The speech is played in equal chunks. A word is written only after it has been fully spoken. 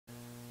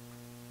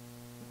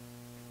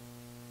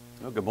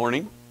Well, good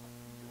morning.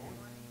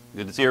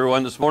 Good to see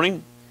everyone this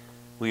morning.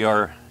 We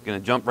are going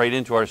to jump right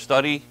into our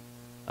study,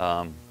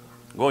 going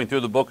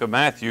through the book of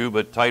Matthew,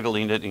 but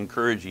titling it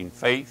Encouraging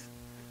Faith.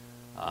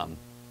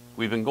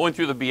 We've been going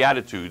through the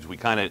Beatitudes. We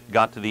kind of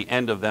got to the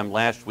end of them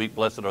last week.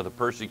 Blessed are the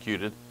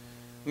persecuted.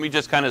 Let me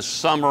just kind of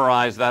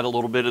summarize that a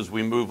little bit as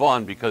we move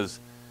on, because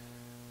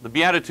the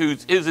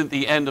Beatitudes isn't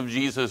the end of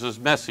Jesus'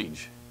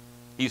 message.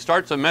 He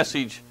starts a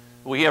message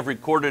we have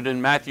recorded in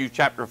Matthew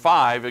chapter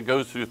 5. It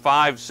goes through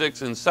 5,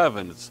 6, and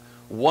 7. It's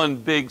one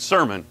big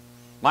sermon.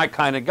 My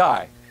kind of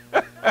guy.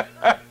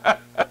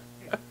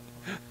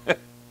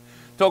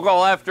 Took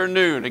all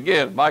afternoon.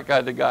 Again, my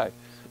kind of guy.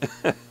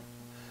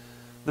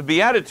 The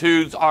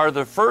Beatitudes are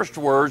the first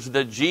words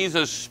that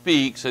Jesus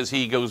speaks as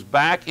he goes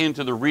back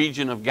into the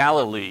region of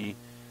Galilee,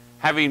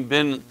 having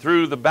been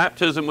through the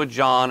baptism with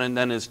John and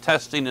then his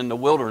testing in the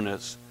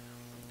wilderness.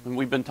 And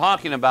we've been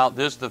talking about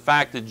this, the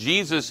fact that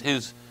Jesus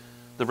is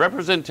the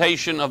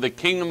representation of the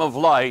kingdom of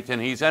light,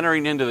 and he's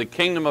entering into the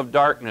kingdom of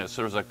darkness.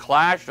 There's a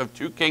clash of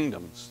two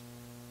kingdoms.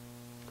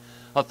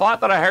 A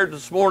thought that I heard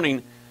this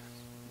morning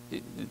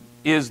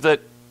is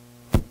that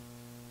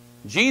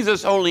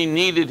Jesus only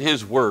needed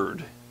his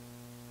word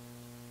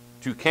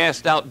to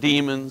cast out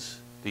demons,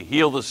 to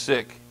heal the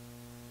sick.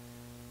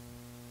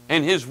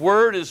 And his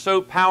word is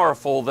so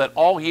powerful that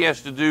all he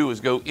has to do is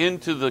go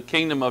into the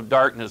kingdom of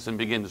darkness and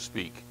begin to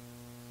speak,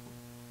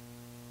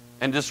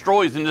 and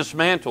destroys and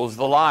dismantles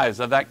the lies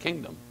of that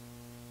kingdom.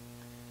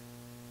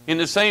 In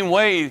the same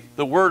way,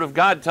 the Word of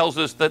God tells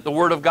us that the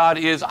Word of God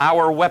is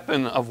our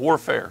weapon of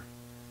warfare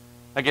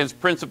against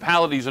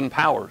principalities and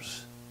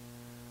powers.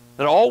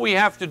 That all we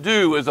have to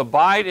do is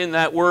abide in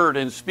that Word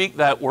and speak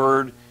that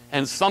Word,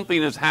 and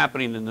something is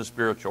happening in the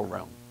spiritual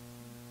realm.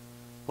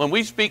 When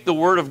we speak the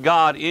Word of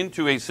God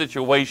into a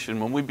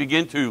situation, when we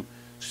begin to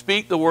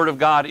speak the Word of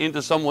God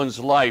into someone's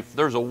life,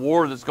 there's a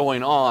war that's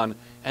going on,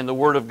 and the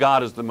Word of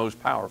God is the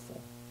most powerful.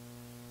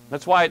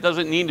 That's why it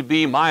doesn't need to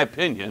be my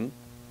opinion.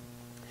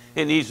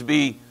 It needs to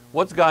be,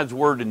 what's God's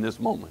Word in this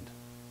moment?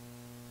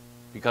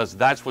 Because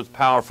that's what's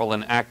powerful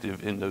and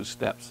active in those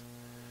steps.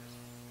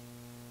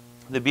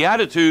 The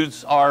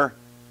Beatitudes are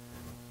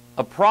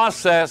a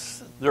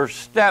process, they're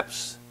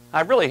steps.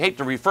 I really hate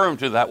to refer them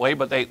to that way,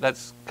 but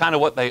that's kind of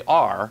what they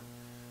are.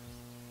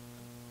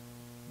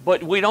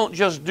 But we don't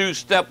just do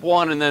step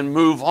one and then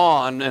move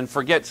on and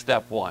forget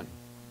step one.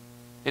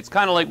 It's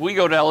kind of like we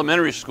go to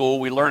elementary school,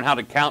 we learn how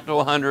to count to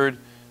 100,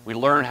 we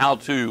learn how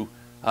to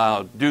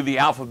do the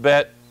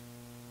alphabet.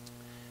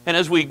 And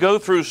as we go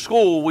through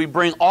school, we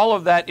bring all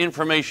of that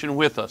information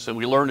with us, and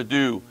we learn to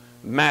do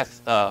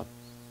math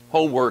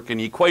homework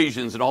and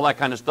equations and all that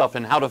kind of stuff,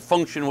 and how to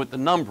function with the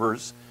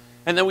numbers.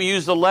 And then we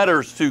use the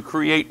letters to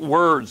create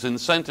words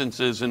and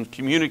sentences and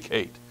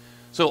communicate.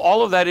 So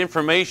all of that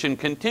information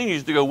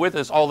continues to go with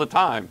us all the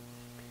time.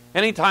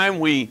 Anytime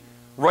we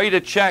write a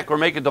check or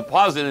make a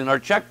deposit in our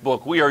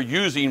checkbook, we are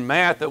using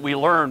math that we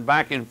learned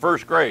back in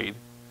first grade,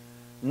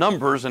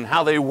 numbers and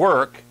how they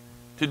work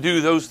to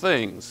do those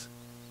things.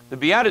 The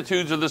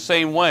Beatitudes are the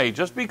same way.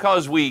 Just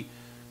because we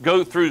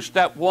go through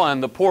step one,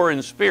 the poor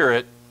in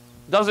spirit,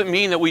 doesn't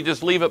mean that we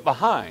just leave it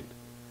behind.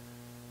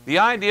 The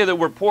idea that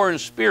we're poor in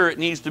spirit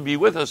needs to be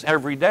with us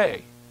every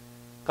day,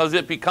 because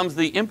it becomes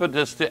the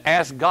impetus to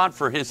ask God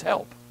for his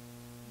help.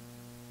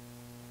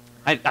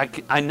 I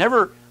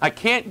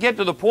can't get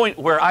to the point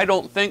where I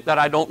don't think that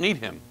I don't need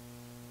him.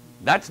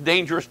 That's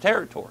dangerous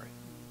territory.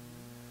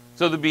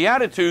 So the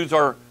Beatitudes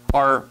are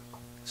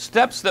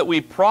steps that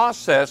we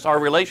process our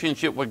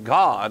relationship with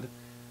God,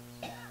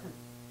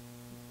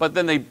 but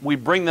then we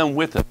bring them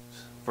with us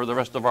for the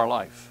rest of our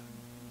life.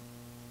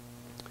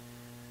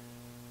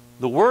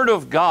 The Word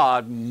of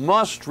God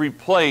must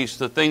replace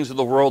the things of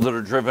the world that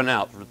are driven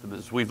out.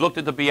 We've looked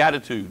at the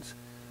Beatitudes.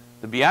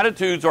 The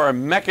Beatitudes are a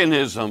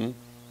mechanism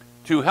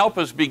to help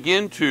us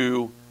begin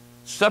to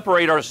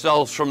separate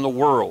ourselves from the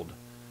world.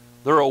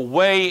 They're a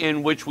way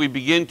in which we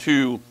begin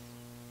to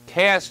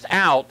cast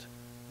out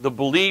the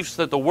beliefs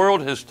that the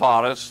world has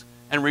taught us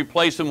and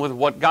replace them with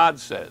what God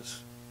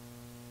says.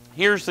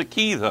 Here's the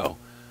key, though.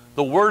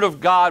 The Word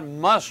of God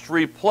must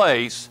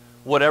replace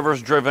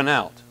whatever's driven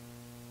out.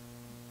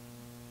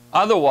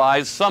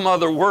 Otherwise, some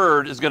other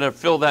word is going to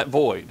fill that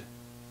void.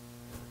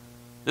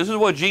 This is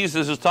what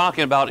Jesus is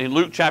talking about in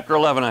Luke chapter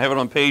 11. I have it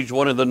on page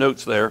 1 of the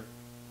notes there.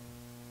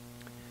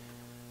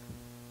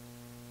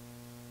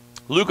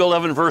 Luke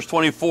 11, verse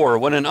 24.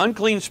 When an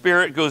unclean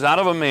spirit goes out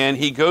of a man,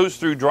 he goes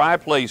through dry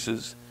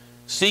places,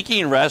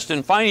 seeking rest,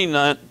 and finding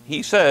none,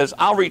 he says,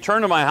 I'll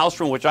return to my house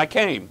from which I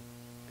came.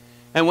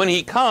 And when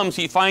he comes,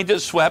 he finds it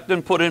swept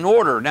and put in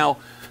order. Now,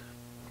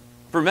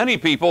 for many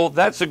people,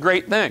 that's a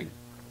great thing.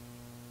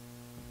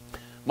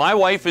 My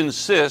wife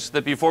insists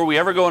that before we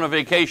ever go on a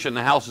vacation,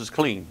 the house is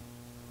clean.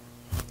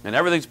 And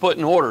everything's put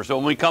in order. So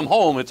when we come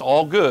home, it's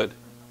all good.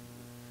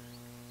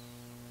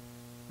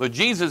 But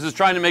Jesus is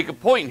trying to make a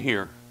point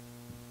here.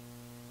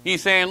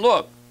 He's saying,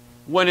 look,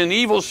 when an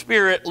evil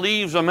spirit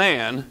leaves a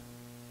man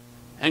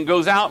and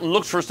goes out and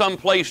looks for some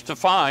place to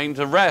find,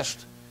 to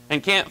rest,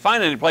 and can't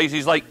find any place,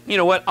 he's like, you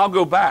know what, I'll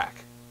go back.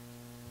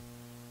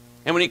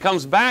 And when he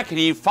comes back and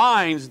he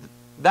finds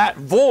that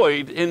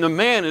void in the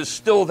man is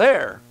still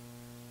there,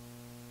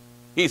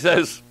 he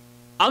says,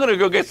 I'm going to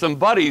go get some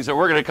buddies and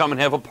we're going to come and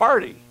have a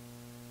party.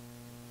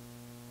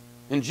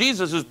 And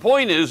Jesus'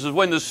 point is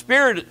when the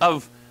spirit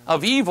of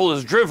evil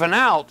is driven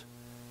out,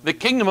 the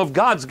kingdom of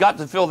God's got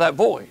to fill that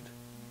void.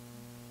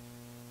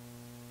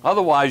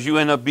 Otherwise, you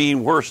end up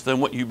being worse than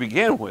what you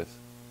began with.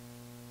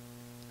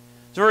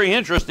 It's very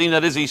interesting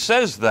that as he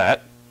says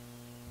that,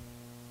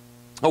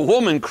 a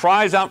woman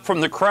cries out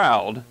from the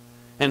crowd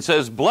and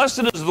says,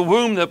 "Blessed is the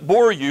womb that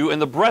bore you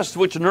and the breast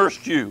which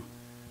nursed you."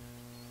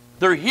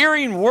 They're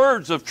hearing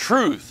words of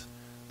truth.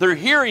 They're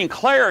hearing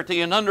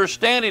clarity and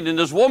understanding, and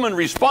this woman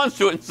responds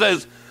to it and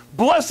says,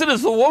 "Blessed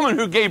is the woman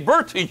who gave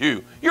birth to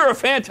you. You're a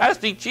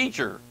fantastic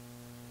teacher."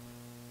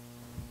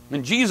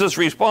 And Jesus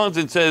responds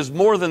and says,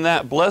 more than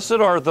that, blessed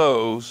are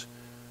those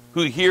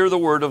who hear the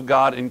word of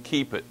God and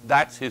keep it.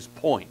 That's his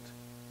point.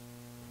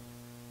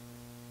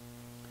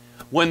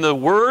 When the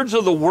words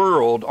of the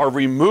world are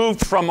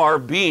removed from our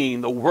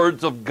being, the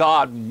words of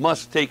God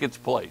must take its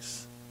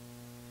place.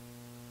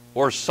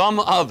 Or some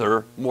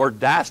other, more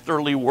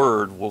dastardly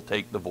word will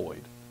take the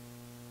void.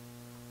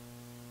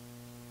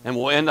 And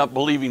we'll end up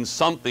believing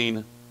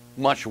something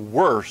much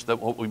worse than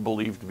what we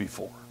believed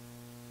before.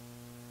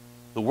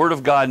 The Word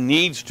of God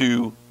needs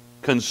to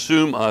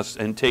consume us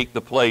and take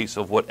the place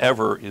of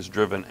whatever is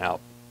driven out.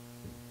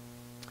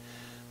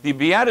 The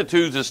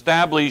Beatitudes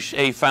establish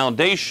a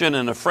foundation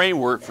and a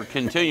framework for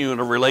continuing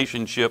a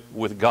relationship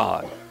with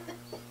God.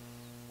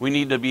 We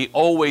need to be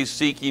always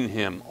seeking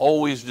Him,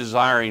 always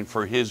desiring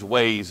for His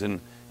ways and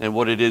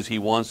what it is He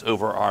wants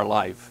over our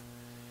life.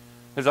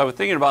 As I was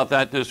thinking about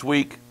that this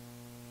week,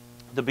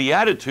 the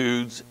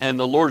Beatitudes and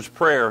the Lord's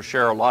Prayer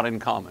share a lot in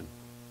common.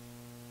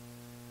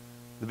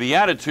 The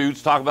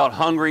Beatitudes talk about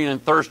hungering and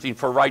thirsting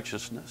for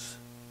righteousness.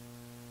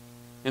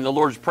 In the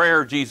Lord's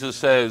Prayer, Jesus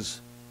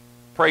says,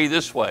 pray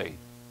this way,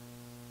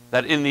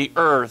 that in the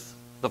earth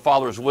the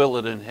Father's will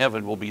and in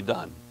heaven will be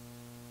done.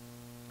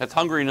 That's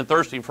hungering and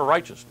thirsting for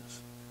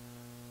righteousness.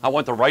 I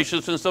want the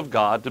righteousness of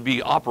God to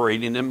be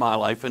operating in my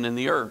life and in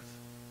the earth.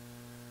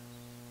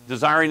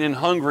 Desiring and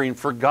hungering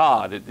for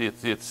God,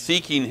 it's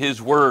seeking His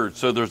Word.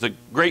 So there's a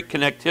great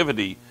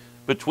connectivity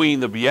between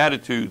the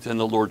Beatitudes and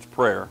the Lord's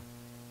Prayer.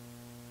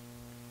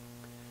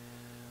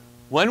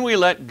 When we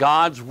let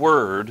God's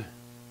Word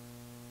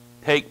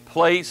take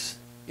place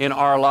in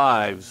our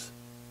lives,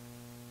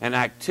 an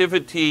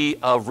activity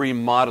of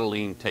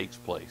remodeling takes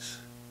place.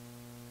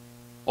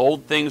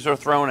 Old things are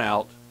thrown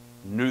out,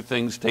 new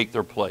things take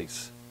their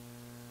place.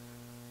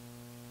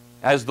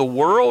 As the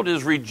world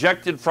is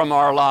rejected from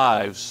our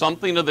lives,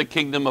 something of the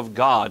kingdom of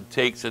God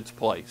takes its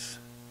place.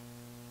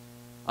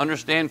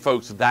 Understand,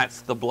 folks,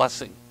 that's the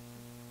blessing.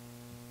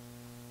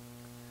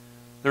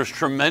 There's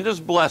tremendous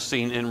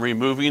blessing in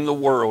removing the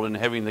world and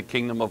having the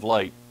kingdom of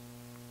light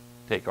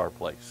take our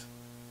place.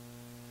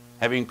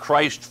 Having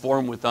Christ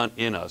form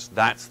within us,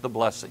 that's the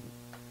blessing.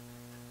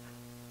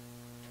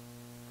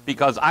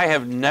 Because I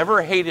have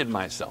never hated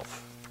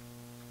myself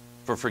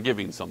for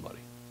forgiving somebody.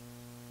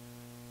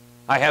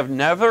 I have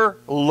never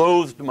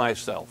loathed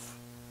myself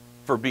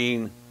for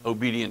being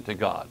obedient to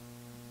God.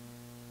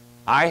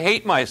 I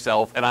hate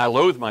myself and I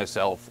loathe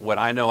myself when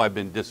I know I've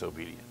been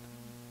disobedient.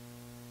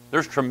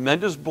 There's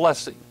tremendous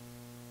blessing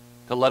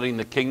to letting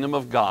the kingdom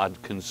of God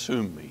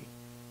consume me.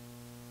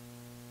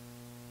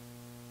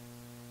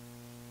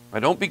 I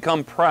don't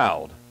become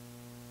proud,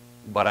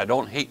 but I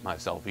don't hate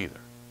myself either.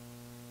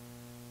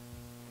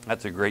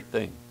 That's a great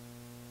thing.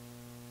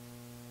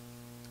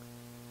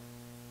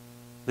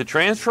 The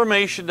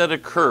transformation that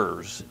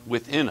occurs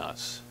within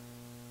us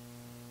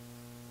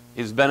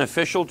is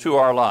beneficial to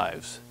our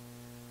lives.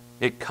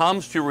 It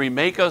comes to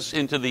remake us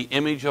into the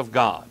image of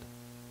God.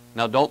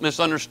 Now, don't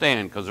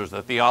misunderstand, because there's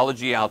a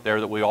theology out there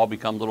that we all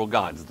become little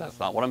gods. That's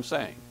not what I'm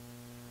saying.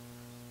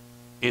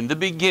 In the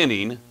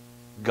beginning,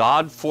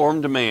 God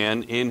formed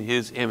man in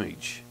His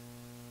image.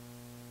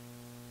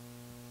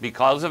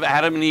 Because of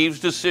Adam and Eve's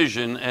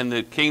decision and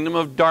the kingdom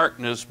of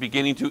darkness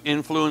beginning to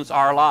influence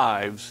our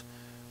lives,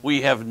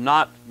 we have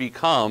not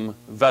become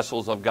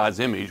vessels of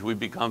God's image. We've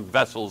become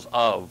vessels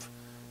of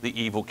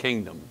the evil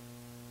kingdom.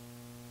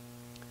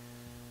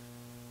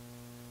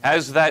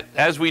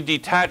 As we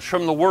detach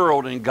from the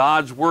world and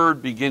God's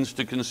word begins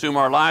to consume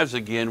our lives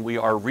again, we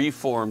are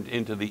reformed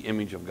into the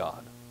image of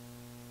God.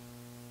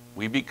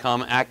 We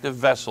become active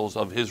vessels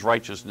of His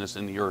righteousness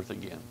in the earth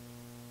again.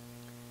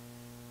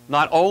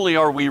 Not only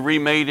are we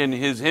remade in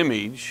His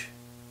image,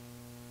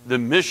 the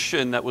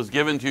mission that was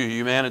given to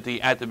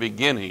humanity at the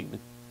beginning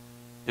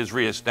is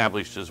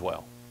reestablished as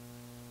well.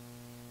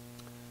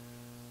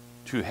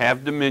 To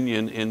have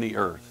dominion in the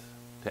earth,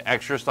 to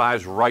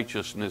exercise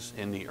righteousness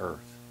in the earth.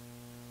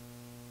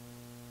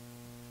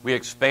 We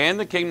expand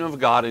the kingdom of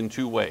God in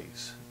two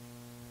ways.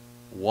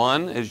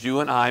 One, as you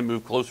and I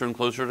move closer and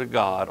closer to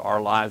God, our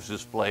lives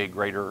display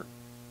greater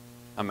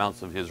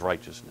amounts of His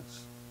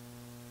righteousness.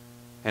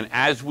 And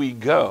as we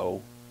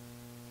go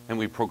and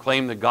we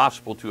proclaim the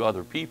gospel to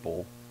other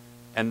people,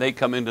 and they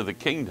come into the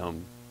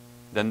kingdom,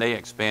 then they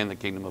expand the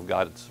kingdom of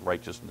God's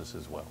righteousness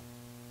as well.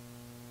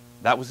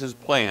 That was his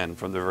plan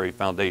from the very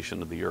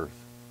foundation of the earth.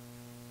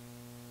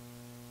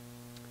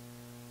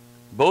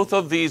 Both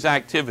of these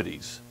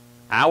activities,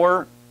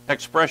 our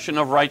expression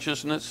of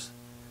righteousness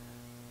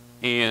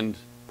and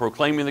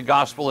proclaiming the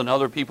gospel and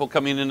other people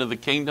coming into the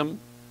kingdom,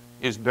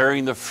 is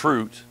bearing the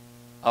fruit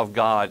of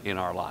God in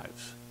our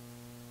lives.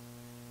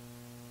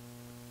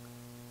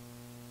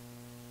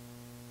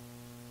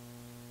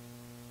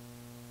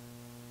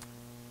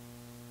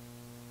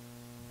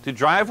 To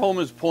drive home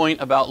his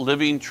point about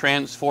living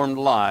transformed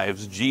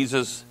lives,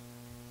 Jesus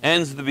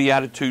ends the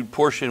Beatitude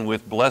portion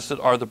with, "Blessed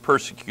are the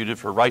persecuted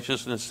for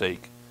righteousness'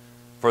 sake,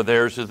 for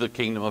theirs is the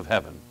kingdom of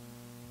heaven."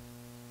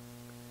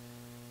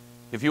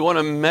 If you want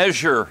to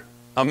measure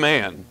a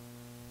man,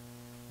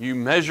 you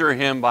measure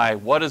him by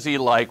what is he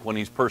like when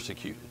he's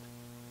persecuted.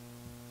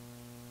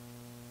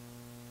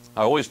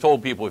 I always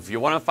told people, if you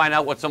want to find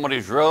out what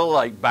somebody's really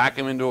like, back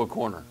him into a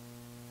corner.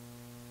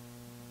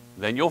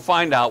 Then you'll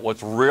find out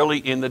what's really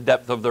in the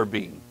depth of their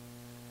being.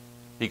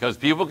 Because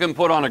people can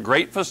put on a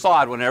great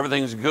facade when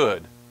everything's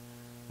good,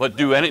 but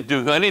do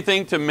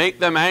anything to make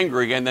them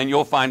angry, and then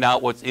you'll find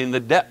out what's in the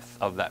depth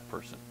of that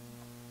person.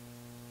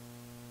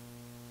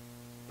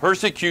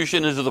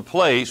 Persecution is the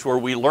place where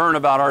we learn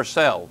about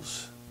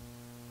ourselves,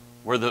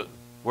 where the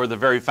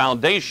very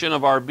foundation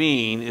of our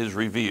being is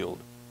revealed.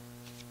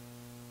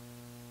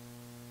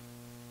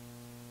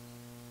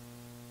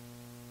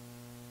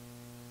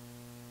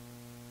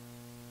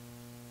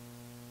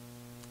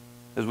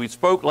 As we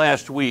spoke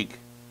last week,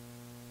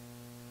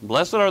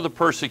 blessed are the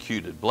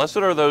persecuted, blessed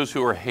are those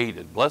who are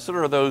hated, blessed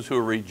are those who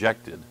are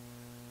rejected,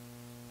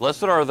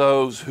 blessed are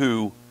those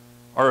who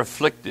are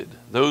afflicted,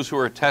 those who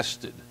are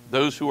tested,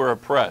 those who are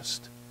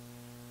oppressed.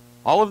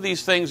 All of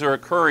these things are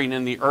occurring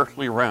in the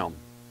earthly realm.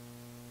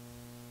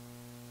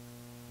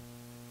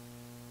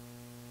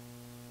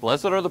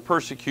 Blessed are the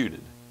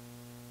persecuted,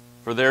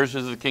 for theirs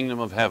is the kingdom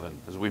of heaven.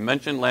 As we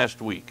mentioned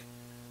last week,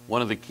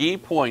 one of the key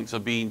points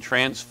of being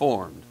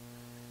transformed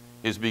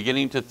is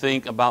beginning to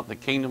think about the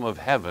kingdom of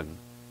heaven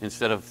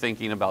instead of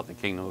thinking about the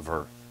kingdom of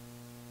earth.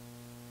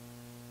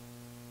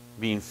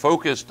 Being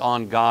focused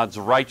on God's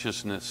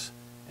righteousness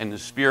and the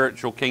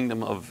spiritual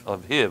kingdom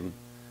of Him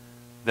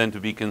than to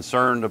be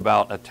concerned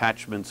about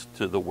attachments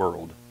to the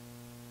world.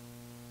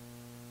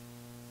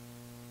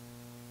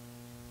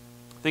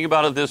 Think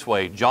about it this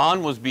way.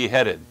 John was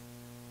beheaded.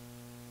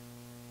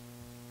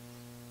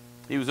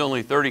 He was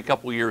only 30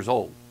 couple years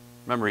old.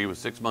 Remember, he was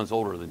 6 months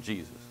older than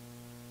Jesus.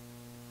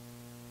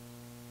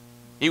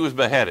 He was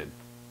beheaded.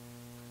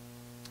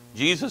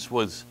 Jesus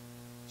was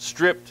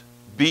stripped,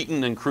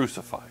 beaten, and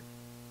crucified.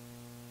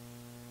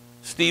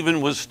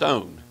 Stephen was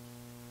stoned.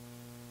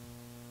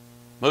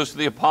 Most of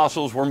the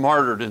apostles were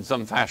martyred in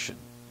some fashion.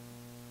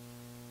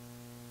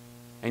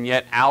 And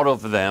yet out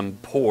of them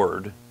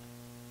poured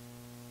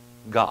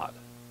God.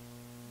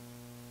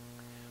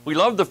 We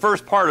love the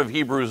first part of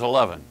Hebrews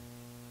 11.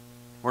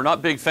 We're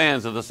not big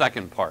fans of the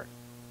second part.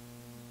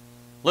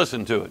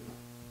 Listen to it.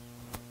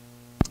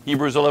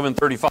 Hebrews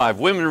 11:35.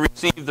 Women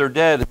received their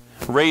dead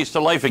raised to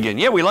life again.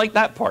 Yeah, we like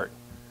that part.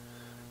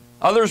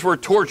 Others were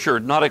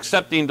tortured, not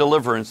accepting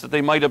deliverance, that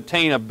they might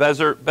obtain a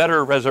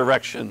better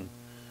resurrection.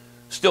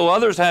 Still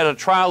others had a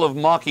trial of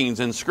mockings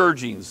and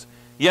scourgings,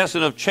 yes,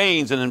 and of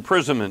chains and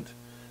imprisonment.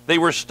 They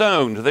were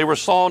stoned, they were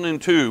sawn in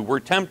two,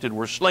 were tempted,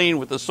 were slain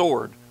with the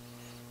sword.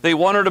 They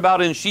wandered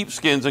about in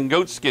sheepskins and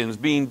goatskins,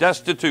 being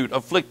destitute,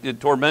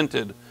 afflicted,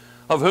 tormented,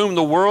 of whom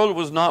the world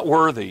was not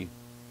worthy.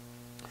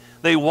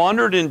 They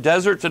wandered in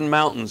deserts and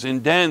mountains, in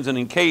dens and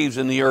in caves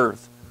in the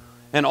earth.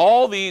 And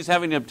all these,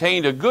 having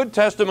obtained a good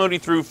testimony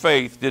through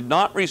faith, did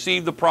not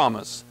receive the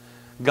promise,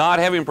 God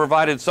having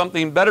provided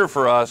something better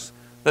for us,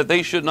 that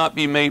they should not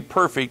be made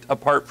perfect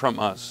apart from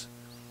us.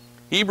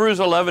 Hebrews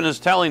 11 is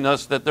telling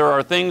us that there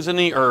are things in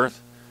the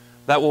earth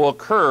that will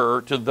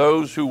occur to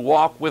those who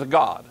walk with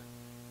God.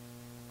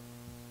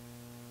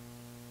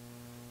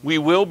 We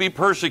will be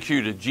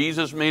persecuted.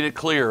 Jesus made it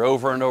clear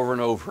over and over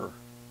and over.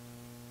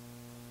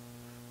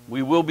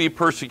 We will be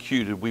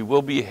persecuted. We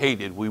will be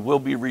hated. We will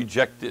be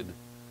rejected.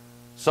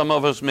 Some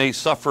of us may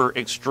suffer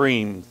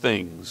extreme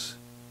things.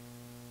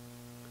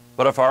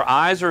 But if our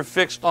eyes are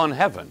fixed on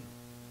heaven,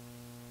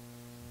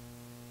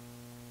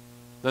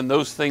 then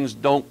those things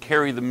don't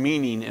carry the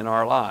meaning in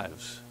our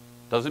lives.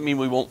 Doesn't mean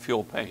we won't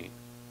feel pain.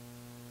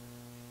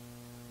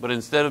 But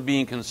instead of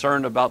being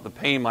concerned about the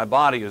pain my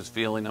body is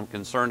feeling, I'm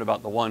concerned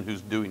about the one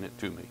who's doing it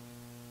to me.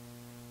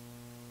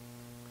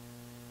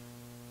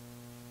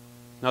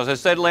 Now, as I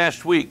said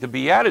last week, the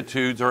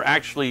Beatitudes are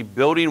actually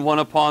building one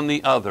upon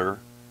the other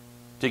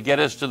to get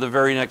us to the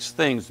very next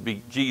things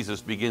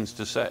Jesus begins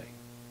to say.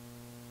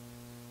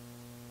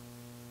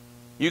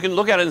 You can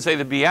look at it and say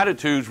the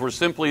Beatitudes were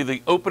simply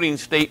the opening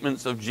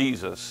statements of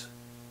Jesus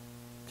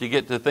to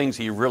get to things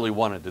He really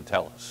wanted to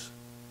tell us.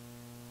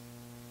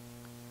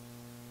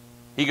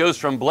 He goes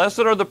from blessed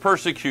are the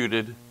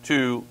persecuted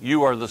to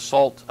you are the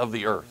salt of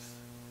the earth.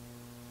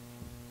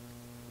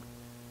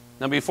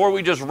 Now, before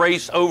we just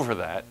race over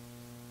that,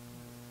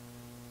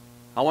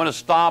 I want to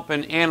stop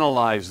and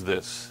analyze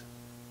this.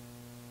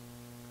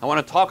 I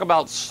want to talk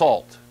about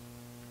salt.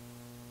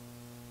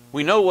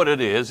 We know what it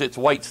is. It's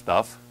white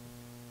stuff.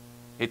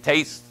 It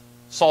tastes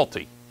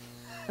salty.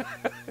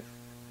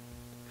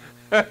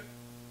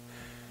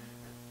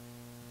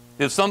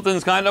 If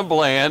something's kind of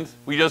bland,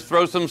 we just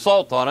throw some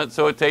salt on it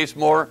so it tastes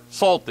more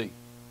salty.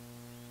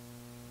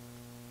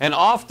 And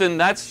often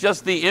that's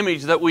just the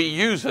image that we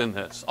use in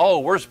this. Oh,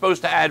 we're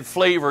supposed to add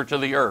flavor to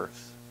the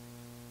earth.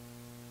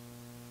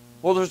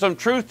 Well, there's some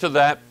truth to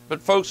that,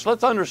 but folks,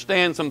 let's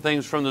understand some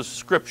things from the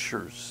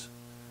Scriptures.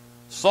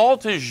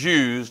 Salt is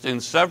used in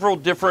several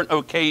different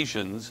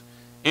occasions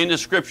in the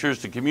Scriptures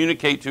to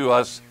communicate to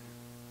us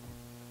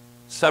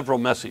several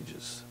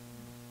messages.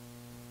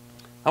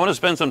 I want to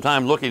spend some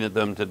time looking at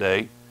them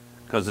today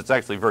because it's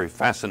actually very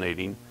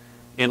fascinating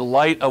in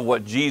light of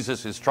what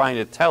Jesus is trying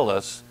to tell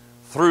us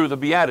through the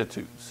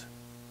Beatitudes.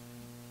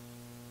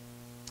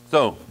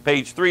 So,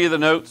 page 3 of the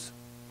notes,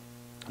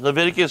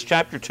 Leviticus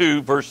chapter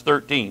 2, verse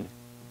 13.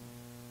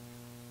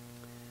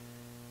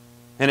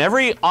 And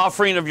every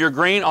offering of your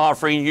grain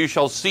offering you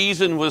shall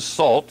season with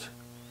salt.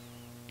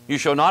 You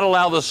shall not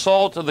allow the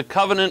salt of the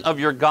covenant of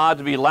your God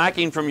to be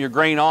lacking from your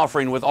grain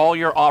offering. With all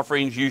your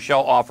offerings you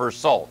shall offer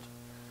salt.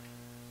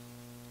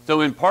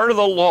 So in part of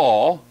the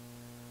law,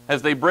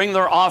 as they bring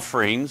their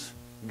offerings,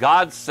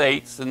 God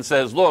states and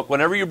says, look,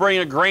 whenever you bring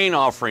a grain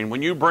offering,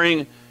 when you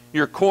bring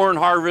your corn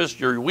harvest,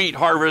 your wheat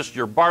harvest,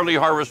 your barley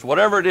harvest,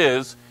 whatever it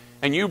is,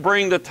 and you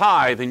bring the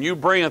tithe and you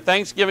bring a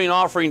thanksgiving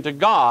offering to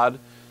God,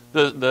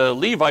 the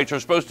Levites are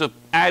supposed to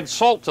add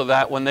salt to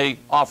that when they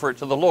offer it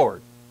to the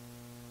Lord.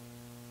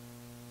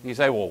 You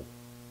say, well,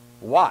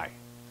 why?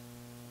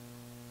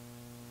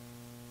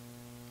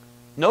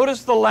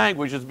 Notice the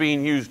language that's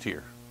being used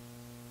here.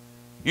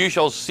 You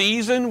shall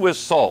season with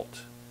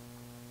salt.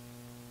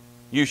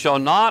 You shall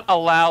not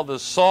allow the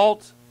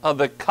salt of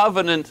the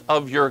covenant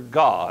of your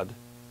God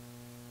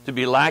to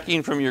be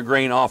lacking from your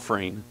grain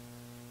offering.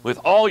 With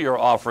all your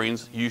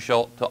offerings you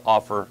shall to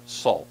offer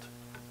salt.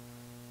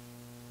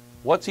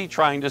 What's he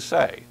trying to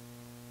say?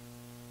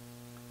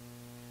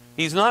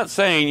 He's not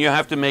saying you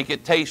have to make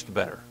it taste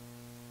better.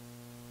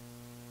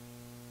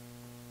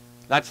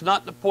 That's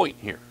not the point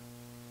here.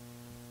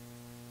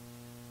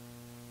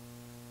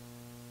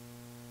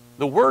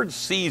 The word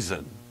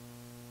season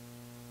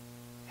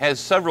has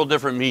several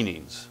different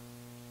meanings.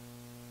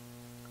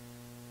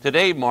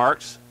 Today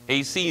marks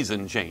a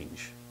season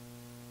change.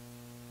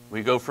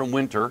 We go from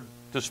winter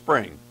to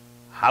spring.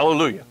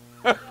 Hallelujah.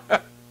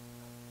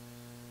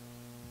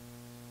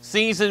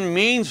 Season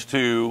means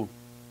to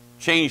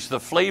change the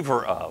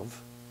flavor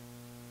of,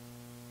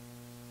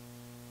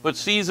 but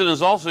season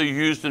is also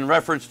used in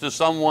reference to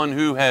someone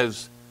who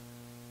has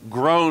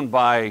grown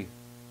by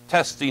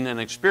testing and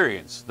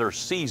experience. They're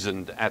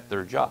seasoned at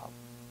their job.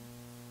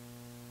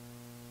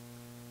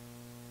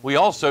 We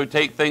also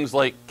take things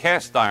like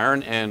cast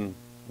iron and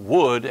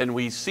wood and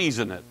we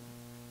season it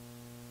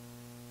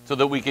so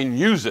that we can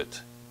use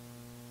it.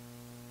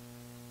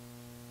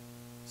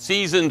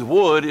 Seasoned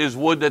wood is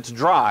wood that's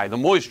dry. The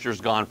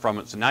moisture's gone from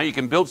it. So now you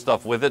can build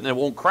stuff with it and it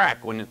won't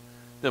crack when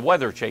the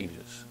weather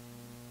changes.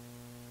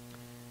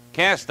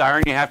 Cast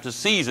iron, you have to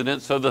season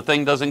it so the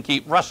thing doesn't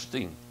keep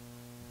rusting.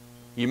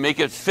 You make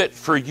it fit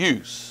for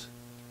use.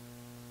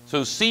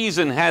 So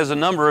season has a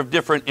number of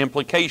different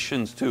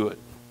implications to it.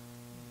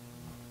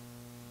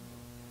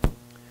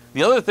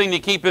 The other thing to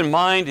keep in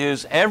mind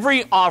is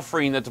every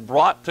offering that's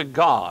brought to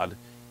God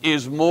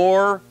is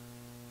more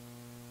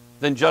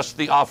than just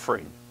the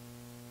offering.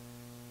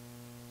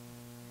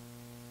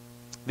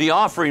 The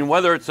offering,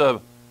 whether it's a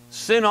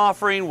sin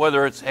offering,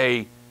 whether it's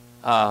a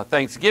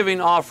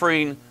thanksgiving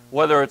offering,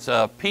 whether it's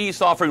a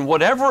peace offering,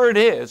 whatever it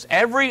is,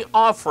 every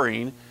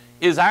offering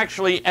is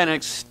actually an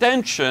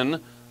extension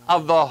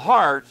of the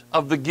heart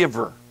of the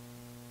giver.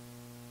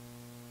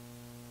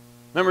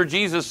 Remember,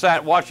 Jesus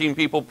sat watching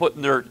people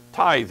putting their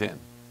tithe in.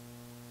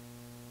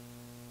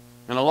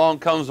 And along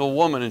comes a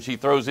woman and she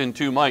throws in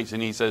 2 mites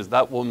and he says,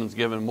 that woman's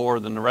given more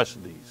than the rest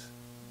of these.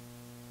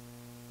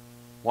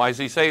 Why does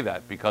he say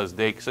that? Because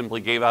they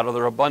simply gave out of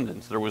their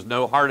abundance. There was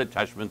no heart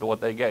attachment to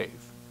what they gave.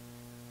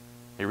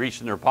 They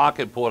reached in their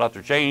pocket, pulled out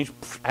their change,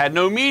 had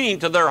no meaning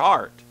to their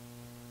heart.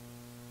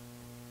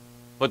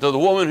 But to the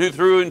woman who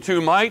threw in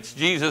 2 mites,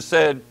 Jesus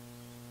said,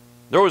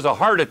 there was a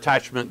heart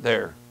attachment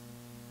there.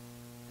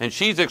 And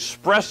she's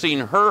expressing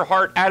her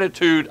heart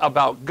attitude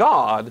about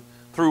God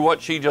through what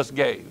she just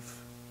gave.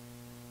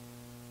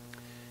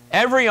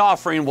 Every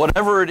offering,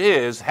 whatever it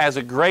is, has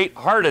a great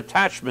heart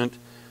attachment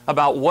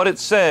about what it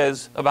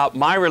says about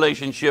my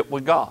relationship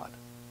with God.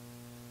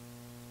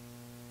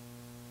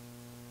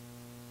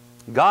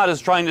 God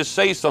is trying to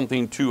say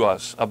something to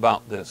us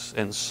about this,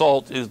 and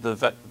salt is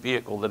the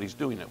vehicle that he's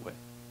doing it with.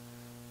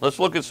 Let's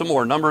look at some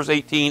more. Numbers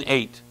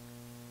 18:8.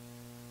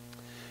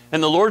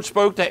 And the Lord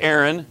spoke to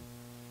Aaron,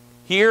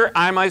 here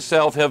I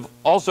myself have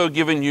also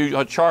given you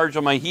a charge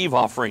of my heave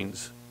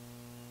offerings.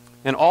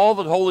 And all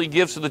the holy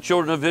gifts of the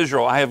children of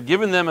Israel, I have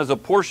given them as a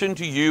portion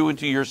to you and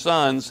to your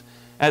sons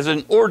as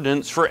an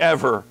ordinance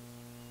forever.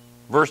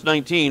 Verse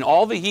 19,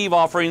 all the heave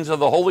offerings of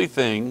the holy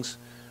things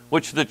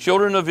which the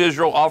children of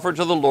Israel offer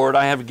to the Lord,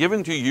 I have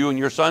given to you and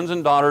your sons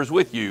and daughters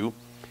with you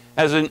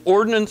as an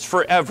ordinance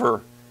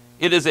forever.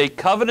 It is a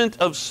covenant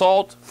of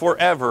salt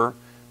forever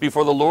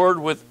before the Lord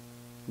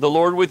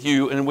with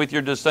you and with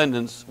your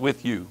descendants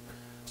with you.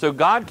 So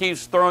God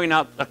keeps throwing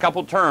out a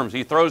couple terms.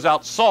 He throws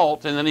out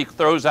salt, and then he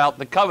throws out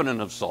the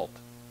covenant of salt.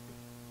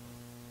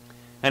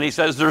 And he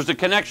says there's a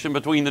connection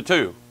between the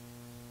two.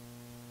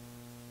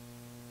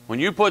 When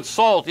you put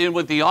salt in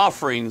with the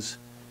offerings,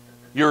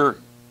 you're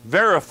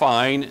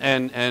verifying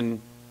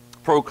and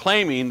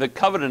proclaiming the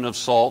covenant of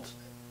salt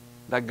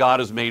that God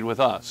has made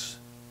with us.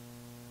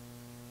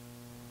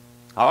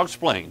 I'll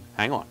explain.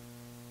 Hang on.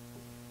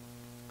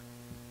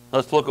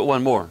 Let's look at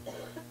one more.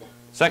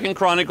 2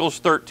 Chronicles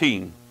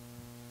 13.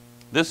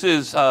 This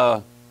is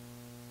God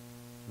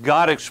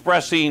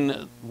expressing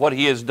what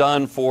he has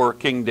done for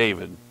King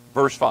David.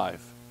 Verse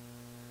 5.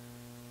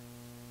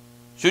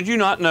 Should you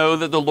not know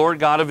that the Lord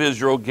God of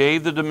Israel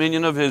gave the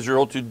dominion of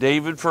Israel to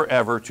David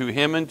forever, to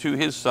him and to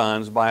his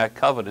sons, by a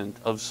covenant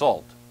of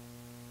salt?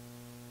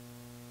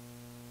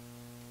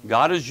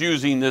 God is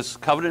using this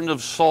covenant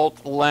of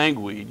salt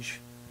language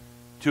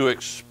to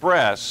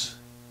express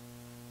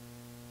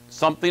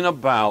something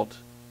about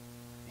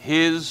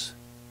his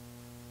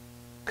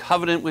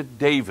covenant with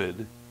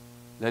David,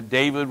 that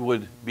David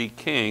would be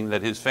king,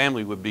 that his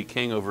family would be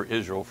king over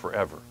Israel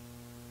forever.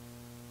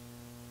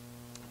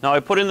 Now, I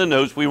put in the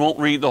notes, we won't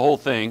read the whole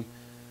thing,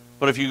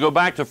 but if you go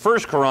back to 1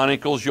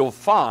 Chronicles, you'll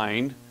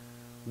find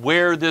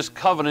where this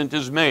covenant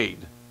is made.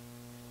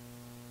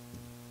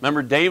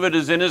 Remember, David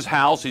is in his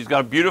house. He's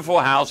got a beautiful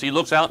house. He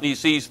looks out and he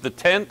sees the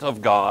tent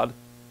of God.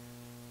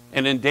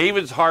 And in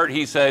David's heart,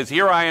 he says,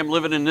 here I am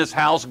living in this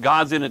house.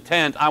 God's in a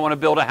tent. I want to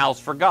build a house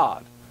for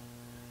God.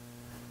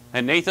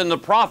 And Nathan the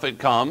prophet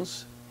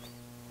comes,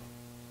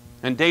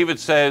 and David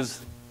says,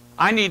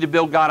 I need to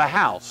build God a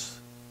house.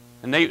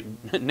 And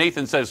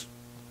Nathan says,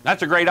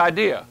 that's a great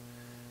idea.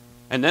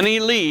 And then he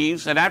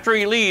leaves, and after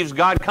he leaves,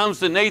 God comes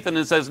to Nathan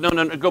and says, no,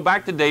 go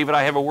back to David.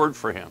 I have a word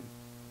for him.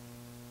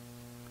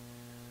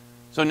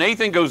 So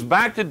Nathan goes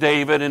back to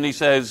David, and he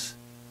says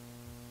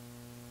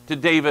to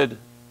David,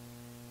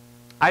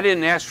 I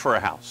didn't ask for a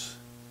house.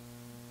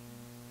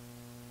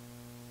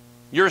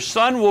 Your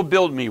son will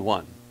build me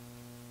one.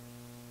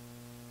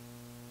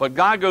 But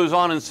God goes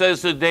on and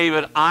says to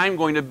David, I'm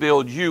going to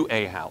build you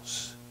a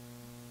house.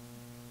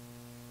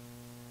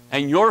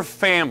 And your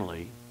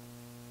family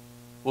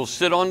will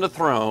sit on the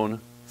throne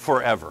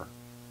forever.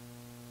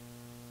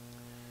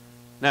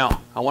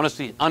 Now, I want us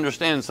to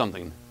understand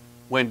something.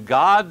 When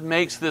God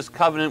makes this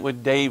covenant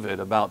with David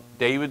about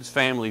David's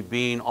family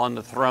being on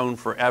the throne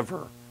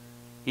forever,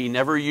 he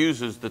never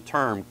uses the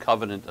term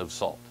covenant of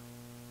salt.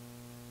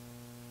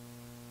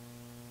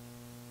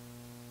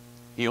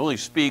 He only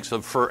speaks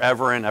of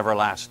forever and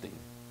everlasting.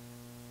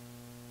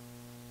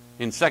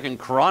 In 2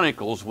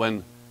 Chronicles,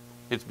 when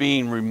it's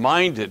being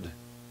reminded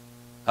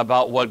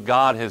about what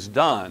God has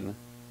done,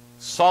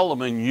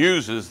 Solomon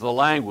uses the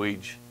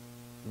language,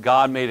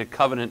 God made a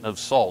covenant of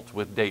salt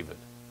with David.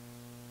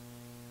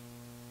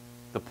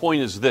 The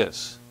point is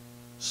this: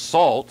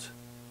 salt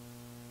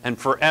and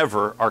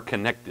forever are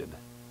connected.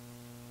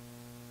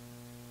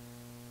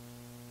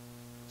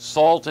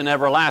 Salt and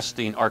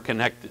everlasting are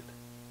connected.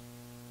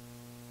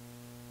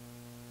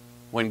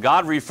 When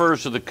God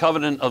refers to the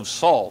covenant of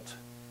salt,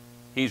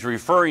 he's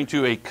referring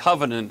to a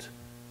covenant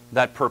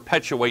that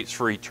perpetuates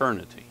for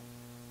eternity.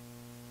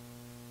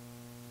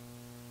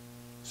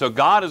 So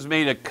God has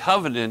made a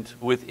covenant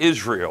with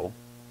Israel,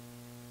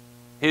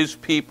 his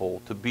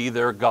people, to be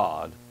their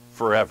God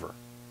forever.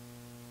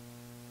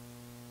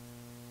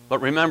 But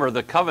remember,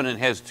 the covenant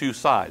has two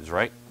sides,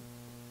 right?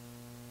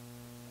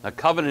 A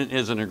covenant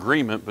is an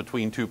agreement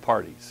between two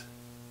parties.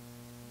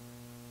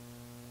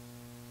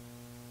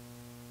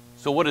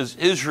 So what is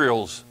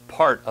Israel's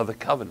part of the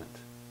covenant?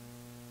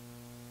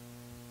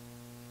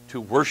 To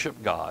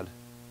worship God,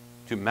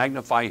 to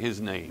magnify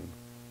his name,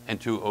 and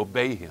to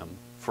obey him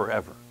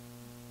forever.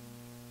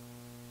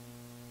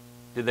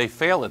 Did they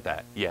fail at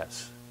that?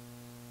 Yes.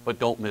 But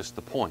don't miss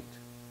the point.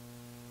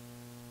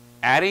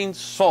 Adding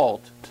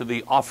salt to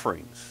the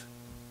offerings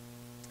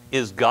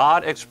is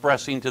God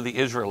expressing to the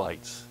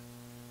Israelites,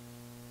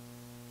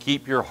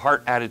 keep your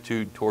heart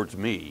attitude towards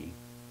me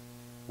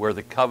where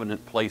the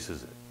covenant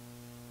places it,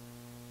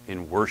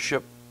 in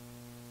worship,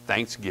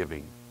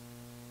 thanksgiving,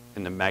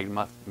 and to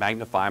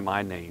magnify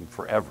my name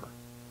forever.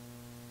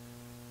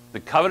 The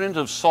covenant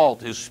of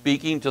salt is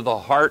speaking to the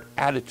heart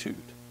attitude.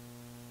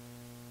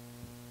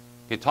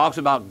 It talks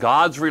about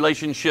God's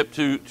relationship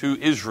to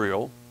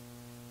Israel,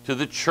 to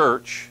the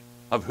church,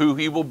 of who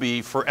he will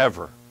be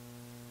forever.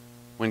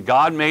 When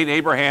God made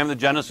Abraham the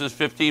Genesis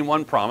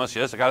 15:1 promise,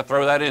 yes, I got to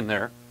throw that in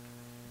there,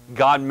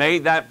 God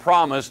made that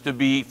promise to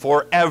be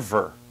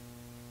forever.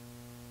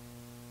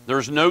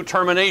 There's no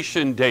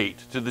termination date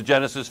to the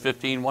Genesis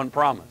 15:1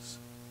 promise.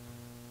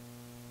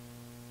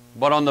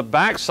 But on the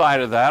back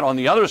side of that, on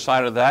the other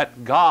side of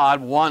that,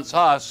 God wants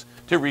us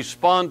to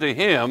respond to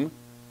him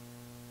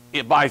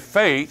by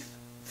faith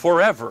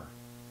forever.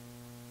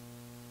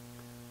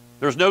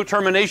 There's no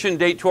termination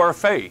date to our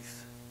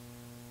faith.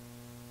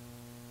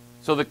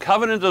 So the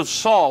covenant of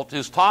salt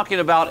is talking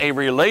about a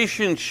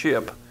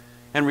relationship,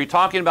 and we're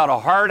talking about a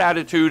heart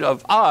attitude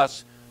of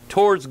us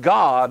towards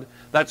God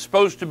that's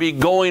supposed to be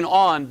going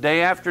on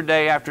day after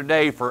day after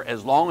day for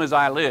as long as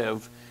I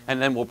live, and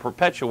then will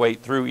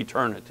perpetuate through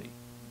eternity.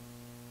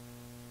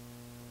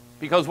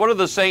 Because what are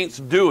the saints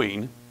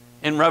doing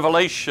in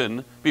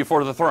Revelation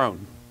before the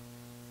throne?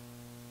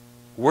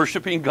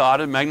 Worshiping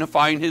God and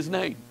magnifying His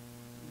name.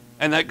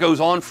 And that goes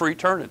on for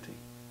eternity.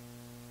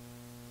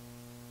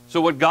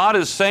 So what God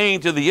is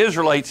saying to the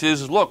Israelites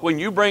is, look, when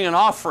you bring an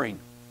offering,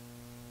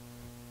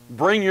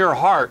 bring your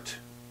heart.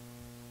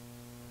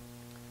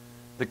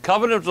 The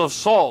covenant of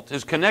salt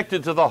is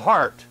connected to the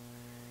heart.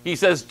 He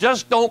says,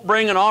 just don't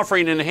bring an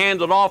offering and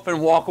hand it off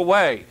and walk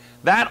away.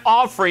 That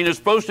offering is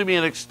supposed to be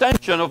an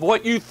extension of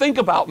what you think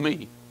about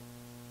me.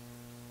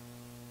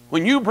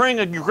 When you bring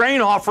a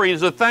grain offering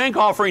as a thank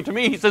offering to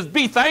me, He says,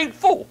 be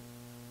thankful.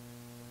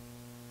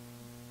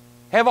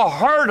 Have a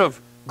heart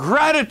of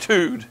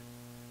gratitude.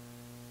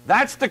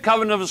 That's the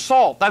covenant of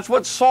salt. That's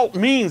what salt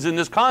means in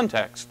this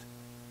context.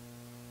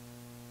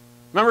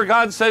 Remember,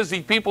 God says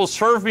these people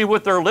serve me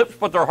with their lips,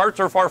 but their hearts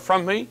are far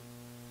from me.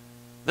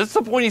 That's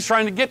the point He's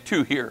trying to get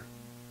to here.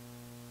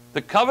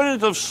 The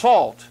covenant of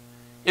salt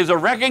is a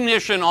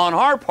recognition on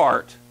our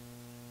part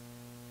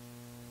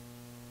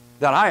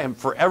that I am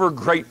forever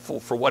grateful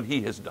for what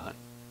He has done.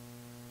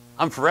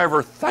 I'm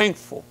forever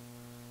thankful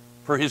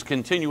for His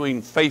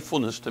continuing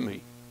faithfulness to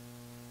me.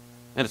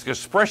 And it's an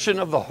expression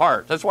of the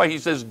heart. That's why He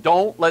says,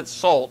 don't let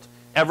salt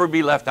ever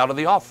be left out of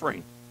the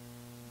offering.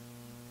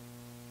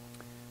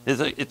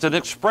 It's an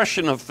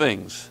expression of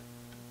things.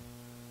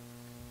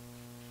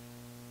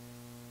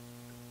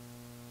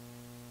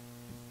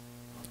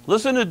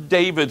 Listen to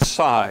David's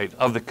side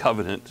of the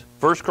covenant.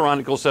 1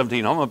 Chronicles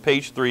 17. I'm on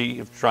page 3 if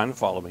you're trying to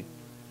follow me.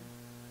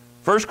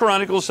 1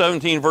 Chronicles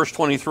 17, verse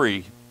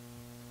 23.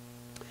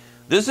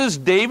 This is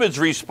David's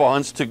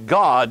response to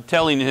God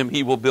telling him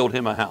He will build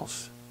him a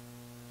house.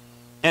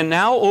 And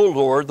now, O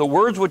Lord, the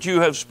words which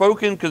you have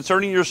spoken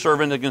concerning your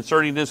servant and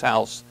concerning his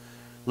house,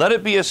 let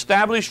it be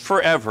established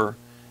forever,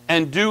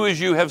 and do as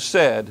you have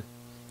said.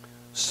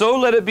 So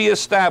let it be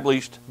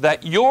established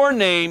that your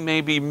name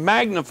may be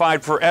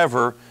magnified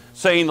forever,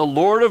 saying, the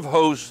Lord of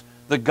hosts,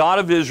 the God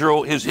of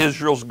Israel, is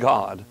Israel's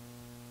God.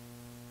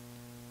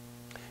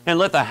 And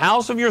let the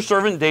house of your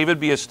servant David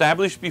be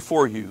established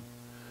before you.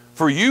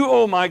 For you,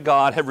 O my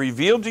God, have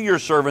revealed to your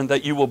servant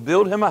that you will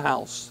build him a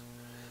house.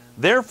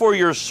 Therefore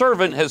your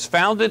servant has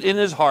found it in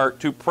his heart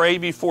to pray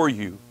before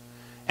you.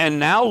 And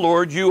now,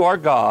 Lord, you are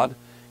God,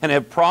 and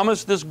have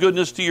promised this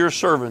goodness to your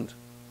servant.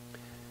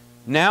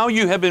 Now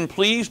you have been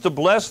pleased to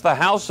bless the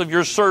house of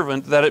your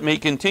servant, that it may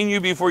continue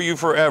before you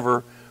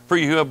forever. For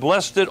you have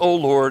blessed it, O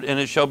Lord, and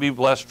it shall be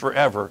blessed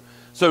forever.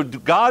 So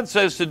God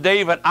says to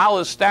David, I'll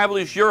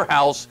establish your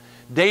house.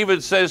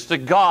 David says to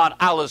God,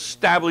 I'll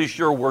establish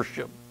your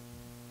worship.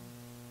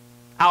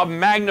 I'll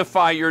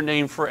magnify your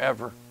name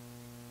forever.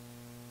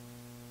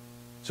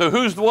 So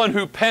who's the one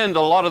who penned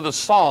a lot of the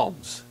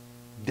Psalms?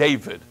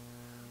 David.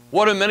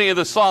 What do many of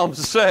the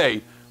Psalms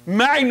say?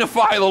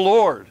 Magnify the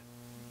Lord.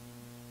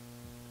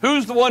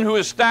 Who's the one who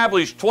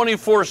established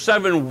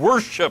 24/7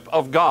 worship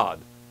of God?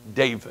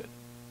 David.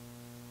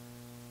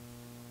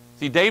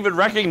 See, David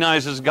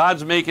recognizes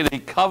God's making a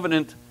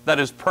covenant that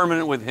is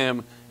permanent with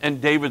him,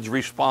 and David's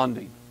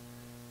responding.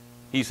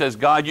 He says,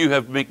 God, you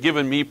have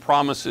given me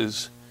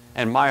promises,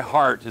 and my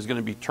heart is going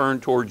to be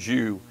turned towards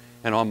you.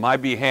 And on my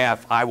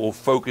behalf, I will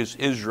focus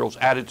Israel's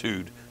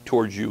attitude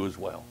towards you as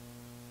well.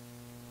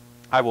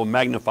 I will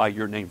magnify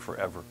your name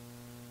forever.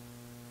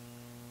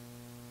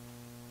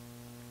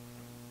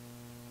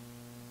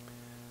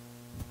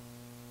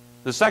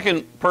 The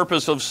second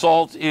purpose of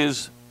salt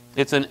is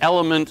it's an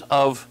element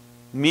of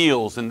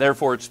meals, and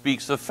therefore it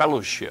speaks of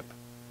fellowship.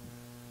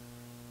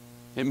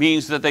 It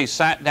means that they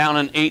sat down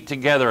and ate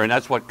together, and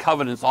that's what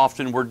covenants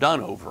often were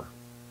done over.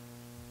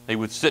 They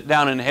would sit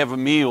down and have a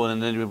meal,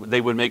 and then they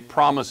would make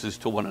promises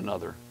to one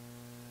another.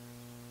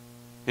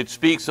 It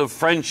speaks of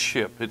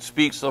friendship. It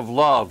speaks of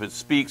love. It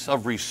speaks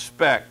of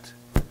respect.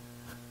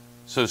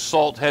 So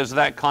salt has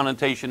that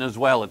connotation as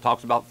well. It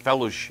talks about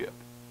fellowship.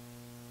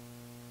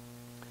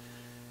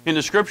 In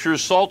the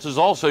Scriptures, salt is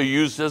also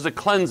used as a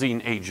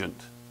cleansing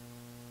agent.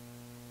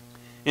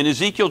 In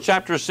Ezekiel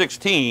chapter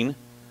 16,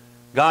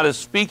 God is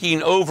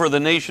speaking over the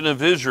nation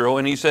of Israel,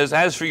 and He says,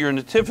 as for your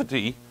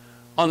nativity,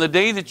 on the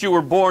day that you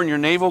were born, your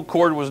navel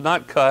cord was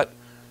not cut,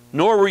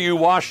 nor were you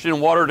washed in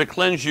water to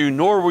cleanse you,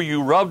 nor were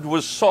you rubbed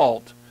with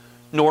salt,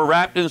 nor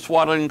wrapped in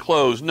swaddling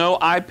clothes. No,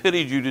 I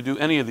pitied you to do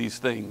any of these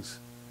things.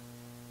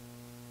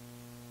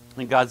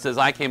 And God says,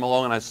 I came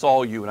along and I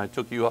saw you, and I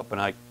took you up,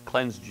 and I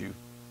cleansed you,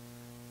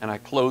 and I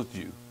clothed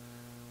you.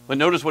 But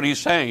notice what He's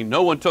saying.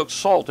 No one took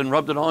salt and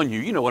rubbed it on you.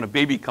 You know, when a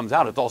baby comes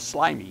out, it's all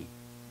slimy.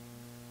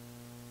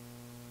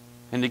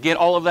 And to get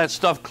all of that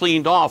stuff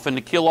cleaned off and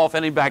to kill off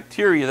any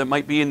bacteria that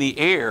might be in the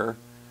air,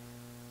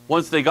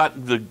 once they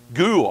got the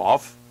goo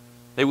off,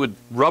 they would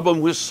rub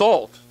them with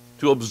salt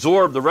to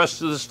absorb the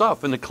rest of the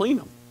stuff and to clean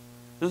them.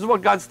 This is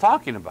what God's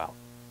talking about.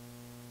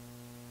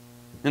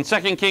 In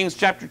 2 Kings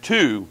chapter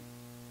 2,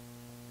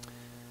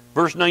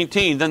 verse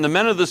 19, then the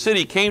men of the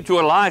city came to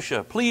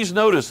Elisha. Please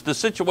notice the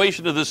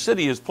situation of the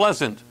city is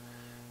pleasant,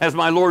 as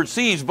my Lord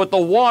sees, but the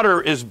water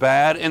is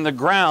bad and the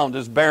ground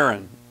is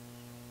barren.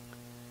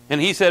 And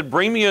he said,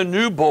 bring me a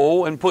new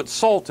bowl and put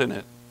salt in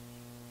it.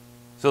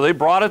 So they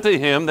brought it to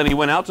him. Then he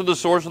went out to the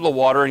source of the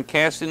water and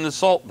cast in the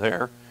salt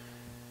there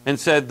and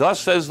said,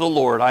 thus says the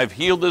Lord, I have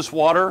healed this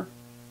water.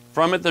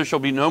 From it there shall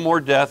be no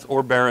more death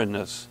or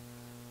barrenness.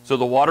 So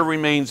the water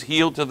remains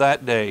healed to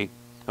that day,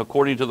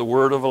 according to the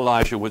word of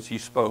Elisha which he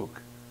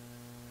spoke.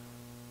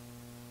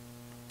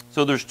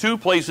 So there's two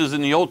places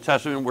in the Old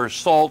Testament where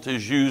salt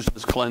is used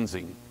as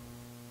cleansing.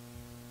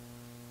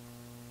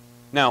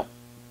 Now,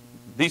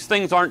 these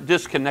things aren't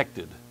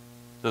disconnected.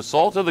 The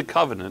salt of the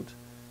covenant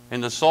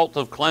and the salt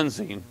of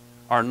cleansing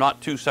are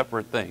not two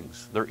separate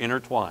things. They're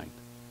intertwined.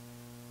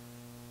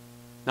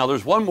 Now,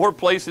 there's one more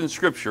place in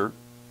Scripture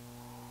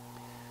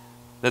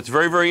that's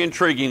very, very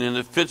intriguing, and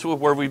it fits with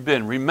where we've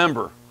been.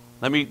 Remember,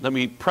 let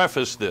me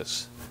preface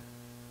this.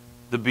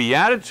 The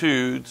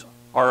Beatitudes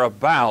are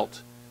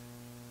about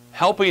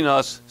helping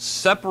us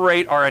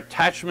separate our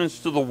attachments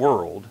to the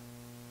world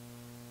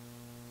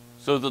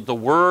so that the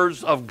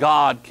words of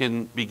God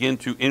can begin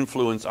to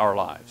influence our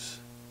lives.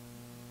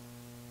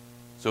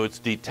 So it's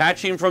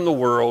detaching from the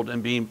world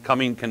and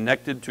becoming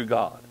connected to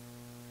God.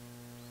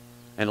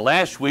 And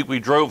last week we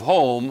drove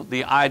home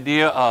the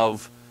idea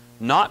of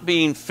not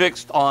being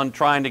fixed on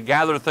trying to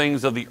gather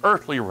things of the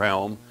earthly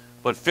realm,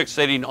 but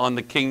fixating on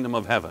the kingdom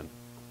of heaven.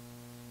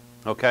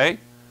 Okay?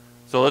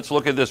 So let's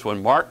look at this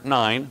one. Mark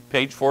 9,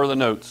 page 4 of the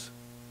notes.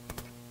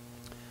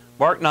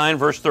 Mark 9,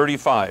 verse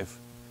 35.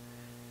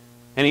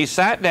 And he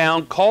sat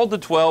down, called the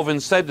 12,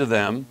 and said to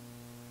them,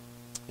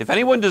 if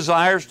anyone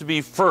desires to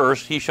be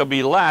first, he shall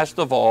be last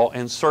of all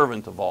and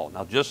servant of all.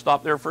 Now just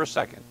stop there for a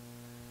second.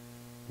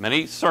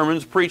 Many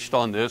sermons preached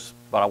on this,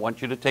 but I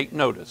want you to take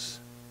notice.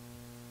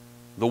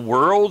 The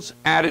world's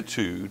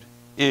attitude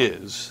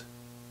is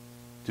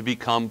to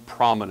become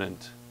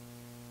prominent,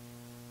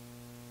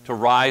 to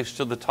rise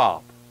to the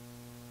top,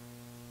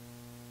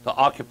 to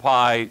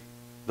occupy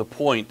the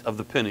point of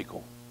the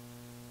pinnacle,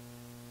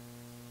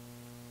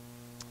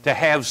 to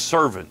have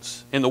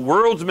servants. In the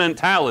world's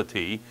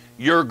mentality,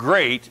 you're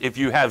great if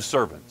you have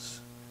servants.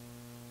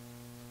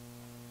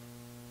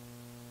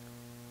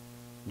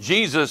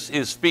 Jesus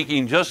is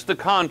speaking just the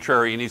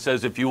contrary, and he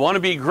says, if you want to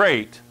be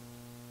great,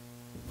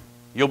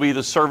 you'll be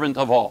the servant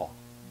of all.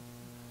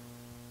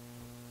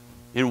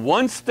 In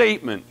one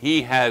statement,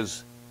 he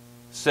has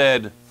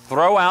said,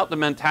 throw out the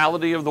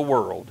mentality of the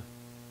world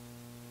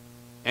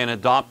and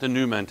adopt a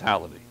new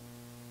mentality.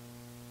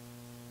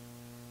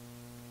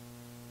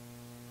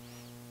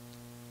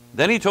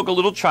 Then he took a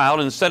little child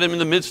and set him in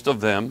the midst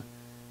of them.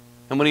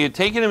 And when he had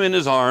taken him in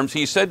his arms,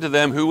 he said to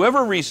them,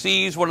 whoever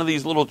receives one of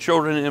these little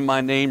children in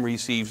my name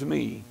receives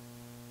me.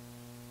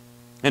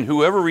 And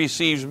whoever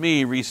receives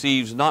me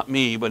receives not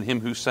me, but him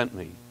who sent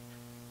me.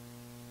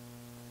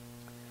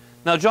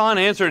 Now John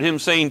answered him,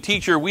 saying,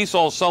 Teacher, we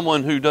saw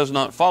someone who does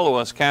not follow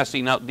us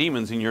casting out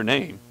demons in your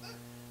name.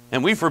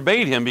 And we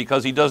forbade him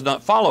because he does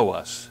not follow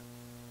us.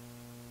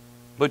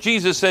 But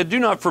Jesus said, do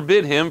not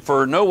forbid him,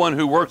 for no one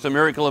who works a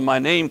miracle in my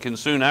name can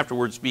soon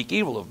afterwards speak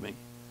evil of me.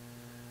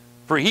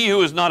 For he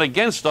who is not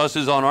against us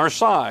is on our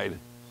side.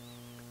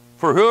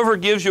 For whoever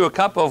gives you a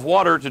cup of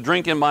water to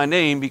drink in my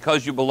name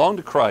because you belong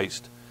to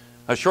Christ,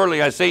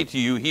 assuredly I say to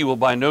you, he will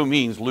by no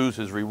means lose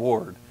his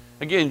reward.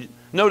 Again,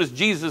 notice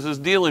Jesus is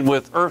dealing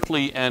with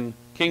earthly and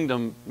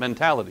kingdom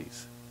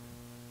mentalities.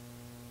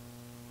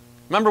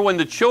 Remember when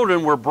the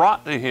children were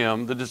brought to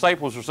him, the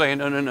disciples were saying,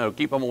 no,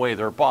 keep them away,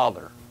 they're a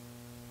bother.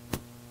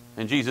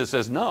 And Jesus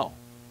says, no,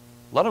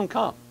 let them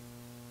come.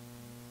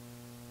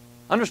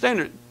 Understand,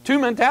 there are two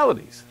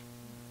mentalities.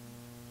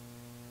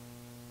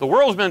 The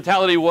world's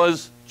mentality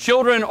was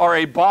children are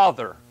a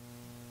bother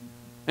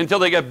until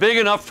they get big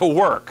enough to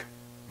work.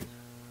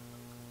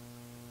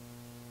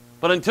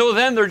 But until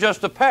then, they're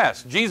just a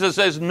pest. Jesus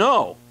says,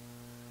 no.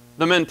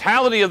 The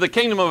mentality of the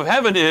kingdom of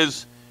heaven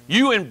is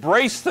you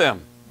embrace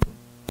them.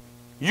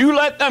 You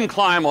let them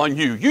climb on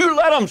you. You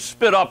let them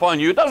spit up on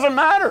you. It doesn't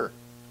matter.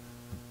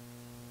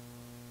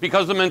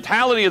 Because the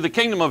mentality of the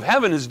kingdom of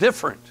heaven is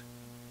different.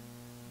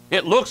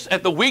 It looks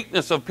at the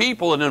weakness of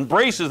people and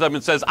embraces them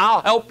and says,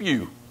 I'll help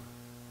you.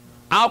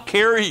 I'll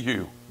carry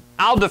you.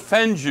 I'll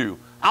defend you.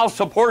 I'll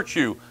support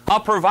you. I'll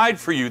provide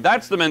for you.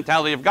 That's the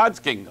mentality of God's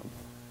kingdom.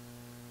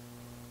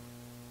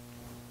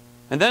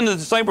 And then the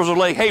disciples are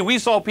like, hey, we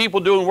saw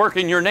people doing work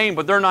in your name,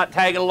 but they're not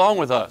tagging along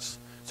with us.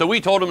 So we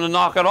told them to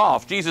knock it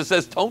off. Jesus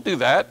says, don't do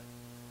that.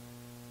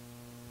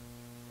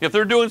 If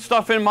they're doing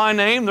stuff in my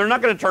name, they're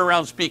not going to turn around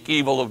and speak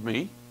evil of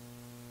me.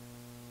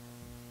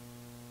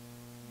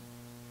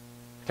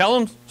 Tell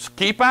them,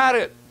 keep at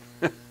it.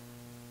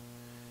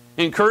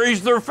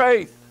 Encourage their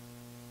faith.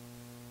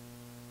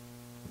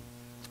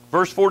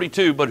 Verse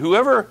 42, but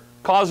whoever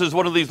causes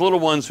one of these little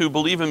ones who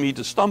believe in me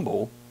to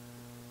stumble,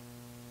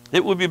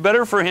 it would be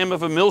better for him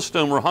if a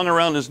millstone were hung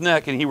around his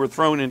neck and he were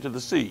thrown into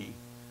the sea.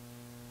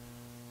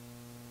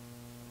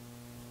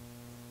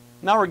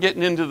 Now we're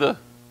getting into the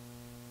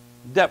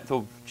depth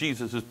of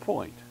Jesus'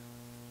 point.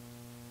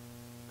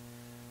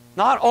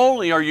 Not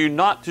only are you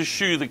not to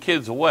shoo the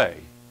kids away,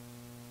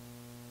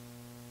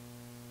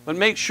 but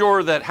make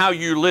sure that how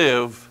you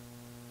live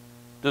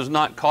does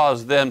not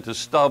cause them to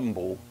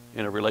stumble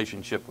in a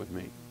relationship with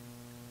me.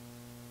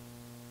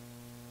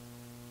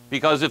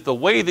 Because if the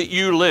way that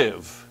you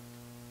live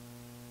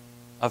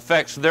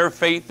affects their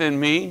faith in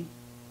me,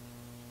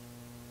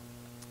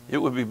 it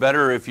would be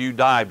better if you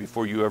die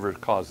before you ever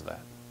cause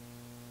that.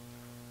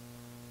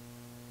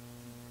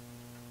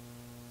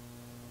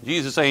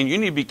 Jesus is saying you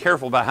need to be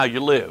careful about how you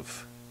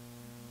live.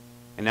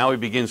 And now he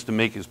begins to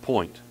make his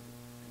point.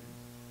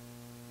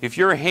 If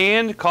your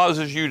hand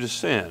causes you to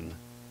sin,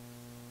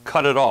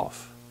 cut it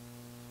off.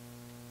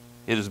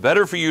 It is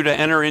better for you to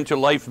enter into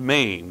life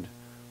maimed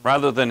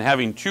rather than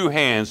having two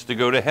hands to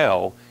go to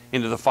hell,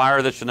 into the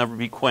fire that shall never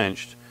be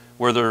quenched,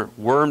 where the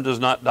worm does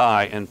not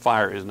die and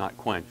fire is not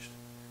quenched.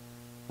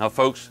 Now,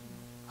 folks,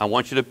 I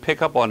want you to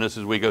pick up on this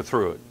as we go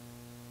through it.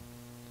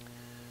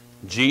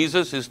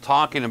 Jesus is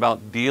talking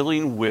about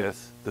dealing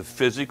with the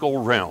physical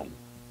realm,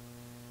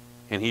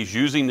 and he's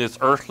using this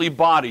earthly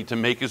body to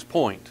make his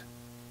point.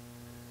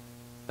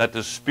 That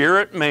the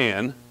spirit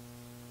man,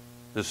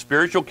 the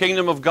spiritual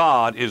kingdom of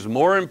God, is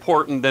more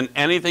important than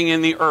anything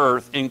in the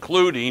earth,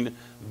 including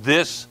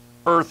this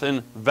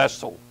earthen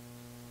vessel.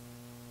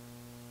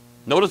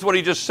 Notice what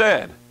he just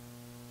said.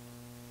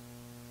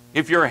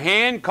 If your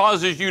hand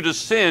causes you to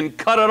sin,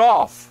 cut it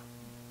off.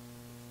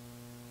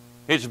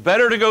 It's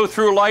better to go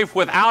through life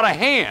without a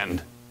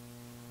hand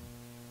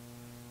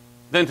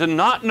than to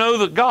not know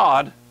the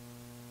God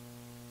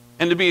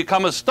and to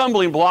become a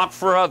stumbling block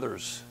for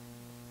others.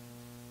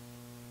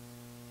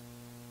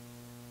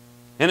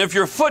 And if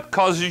your foot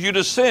causes you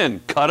to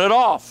sin, cut it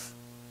off.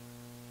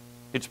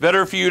 It's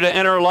better for you to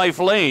enter life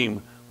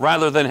lame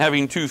rather than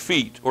having 2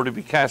 feet, or to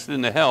be cast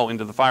into hell,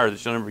 into the fire that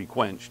shall never be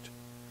quenched.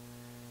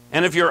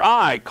 And if your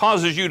eye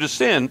causes you to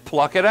sin,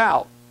 pluck it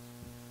out.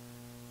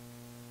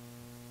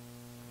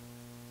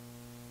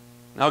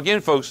 Now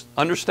again, folks,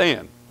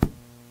 understand.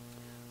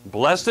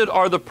 Blessed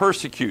are the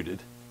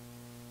persecuted,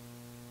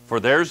 for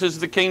theirs is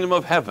the kingdom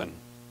of heaven,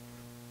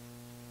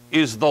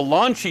 is the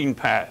launching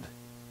pad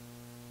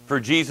for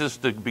Jesus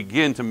to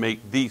begin to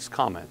make these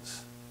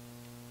comments.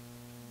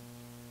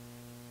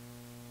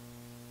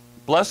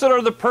 Blessed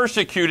are the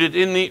persecuted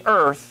in the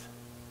earth,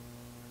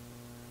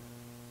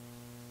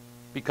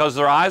 because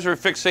their eyes are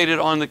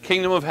fixated on the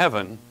kingdom of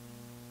heaven.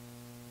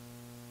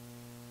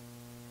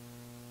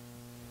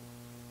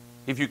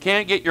 If you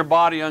can't get your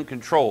body under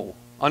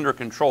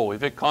control,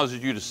 if it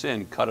causes you to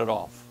sin, cut it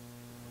off.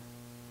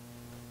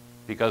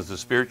 Because the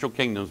spiritual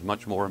kingdom is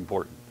much more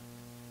important.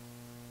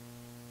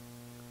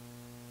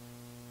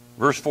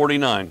 Verse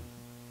 49,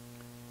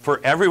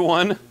 for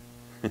everyone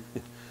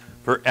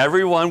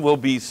will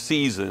be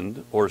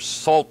seasoned or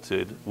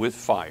salted with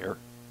fire,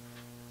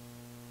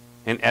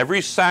 and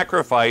every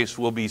sacrifice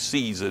will be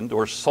seasoned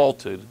or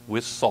salted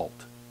with salt.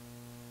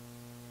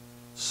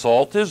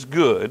 Salt is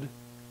good,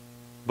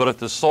 but if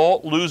the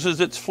salt loses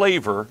its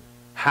flavor,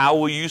 how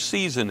will you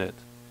season it?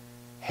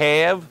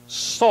 Have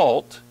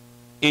salt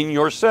in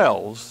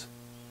yourselves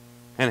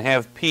and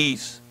have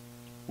peace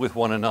with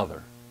one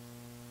another.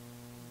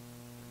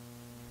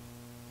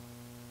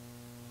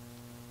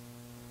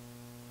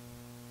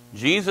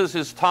 Jesus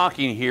is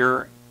talking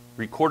here,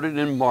 recorded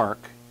in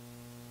Mark,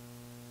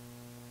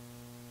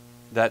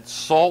 that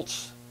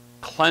salt's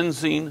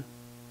cleansing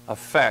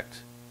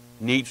effect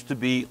needs to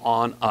be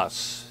on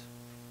us.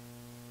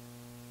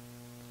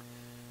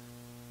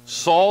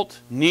 Salt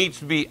needs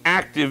to be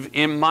active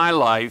in my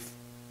life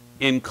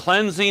in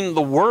cleansing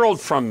the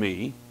world from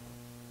me,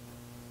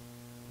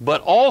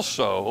 but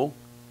also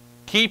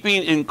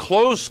keeping in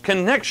close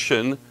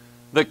connection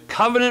the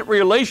covenant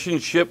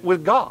relationship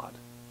with God.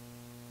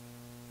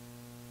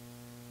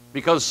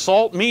 Because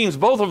salt means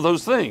both of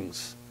those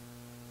things.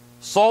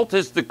 Salt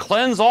is to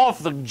cleanse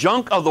off the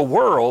junk of the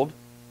world,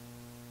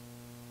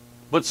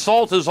 but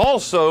salt is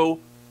also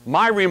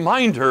my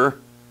reminder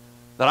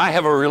that I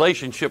have a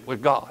relationship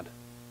with God,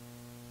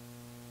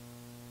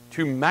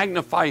 to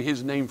magnify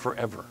his name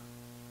forever.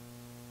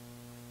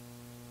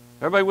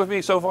 Everybody with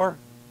me so far?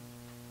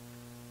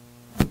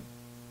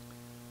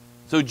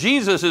 So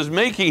Jesus is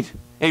making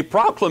a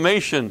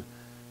proclamation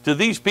to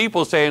these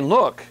people saying,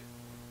 look,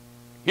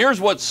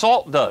 here's what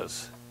salt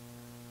does.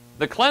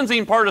 The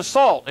cleansing part of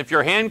salt. If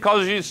your hand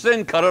causes you to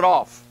sin, cut it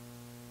off.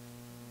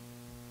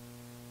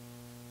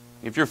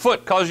 If your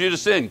foot causes you to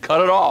sin,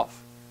 cut it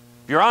off.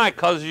 If your eye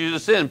causes you to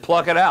sin,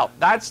 pluck it out.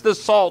 That's the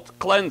salt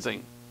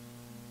cleansing.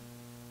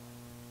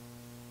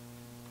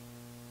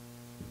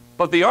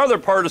 But the other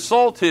part of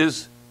salt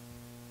is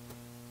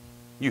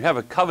you have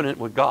a covenant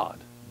with God.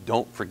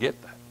 Don't forget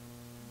that.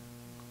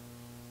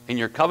 And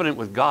your covenant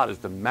with God is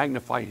to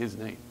magnify his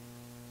name,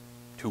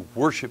 to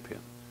worship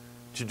him,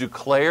 to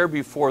declare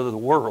before the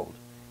world,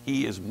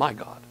 he is my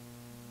God.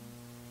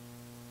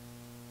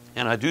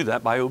 And I do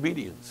that by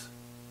obedience.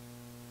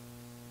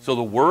 So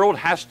the world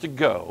has to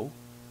go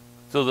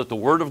so that the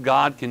Word of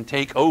God can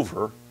take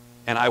over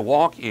and I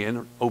walk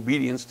in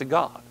obedience to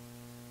God,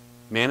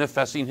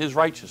 manifesting his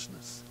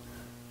righteousness.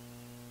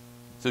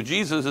 So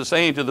Jesus is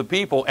saying to the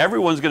people,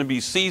 everyone's going to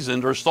be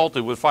seasoned or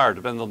salted with fire.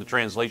 Depends on the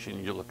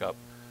translation you look up.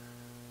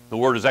 The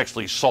word is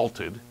actually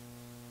salted.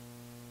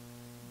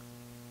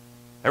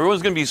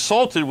 Everyone's going to be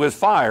salted with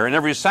fire, and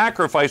every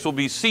sacrifice will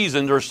be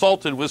seasoned or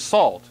salted with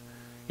salt.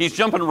 He's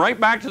jumping right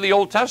back to the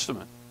Old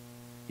Testament.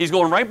 He's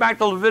going right back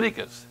to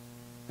Leviticus.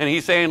 And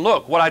he's saying,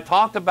 look, what I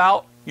talked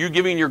about, you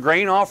giving your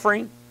grain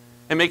offering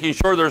and making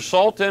sure there's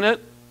salt in it,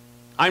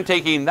 I'm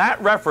taking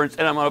that reference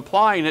and I'm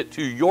applying it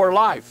to your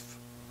life.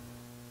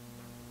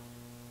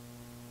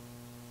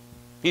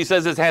 He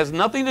says it has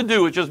nothing to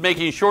do with just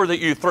making sure that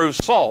you throw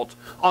salt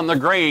on the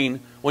grain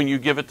when you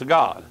give it to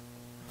God.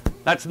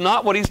 That's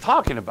not what he's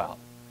talking about.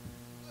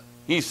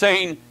 He's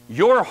saying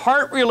your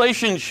heart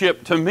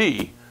relationship to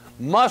me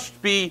must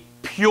be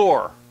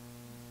pure.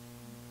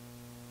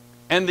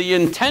 And the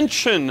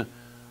intention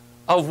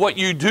of what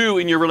you do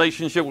in your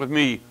relationship with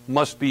me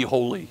must be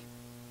holy.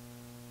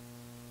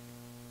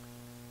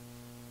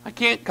 I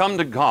can't come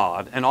to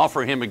God and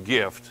offer him a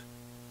gift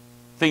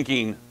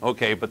thinking,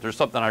 okay, but there's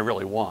something I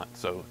really want.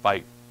 So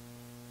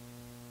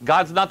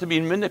God's not to be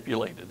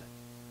manipulated.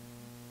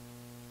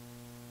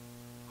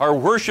 Our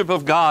worship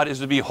of God is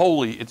to be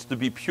holy. It's to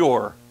be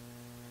pure.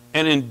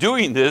 And in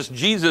doing this,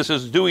 Jesus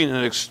is doing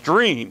an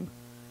extreme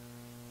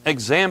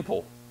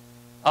example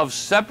of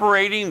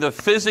separating the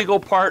physical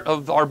part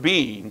of our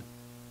being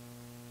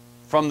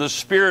from the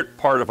spirit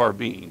part of our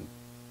being.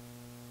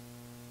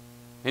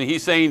 And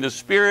he's saying the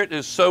spirit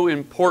is so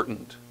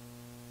important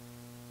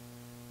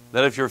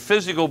that if your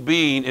physical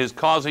being is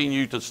causing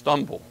you to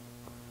stumble,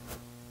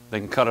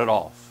 then cut it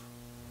off.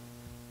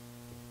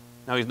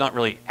 Now, he's not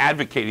really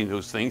advocating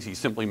those things. He's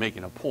simply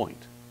making a point.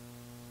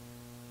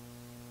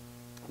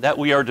 That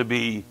we are to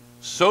be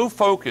so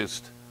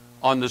focused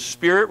on the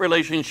spirit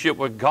relationship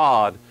with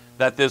God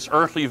that this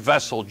earthly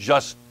vessel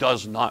just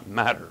does not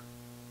matter.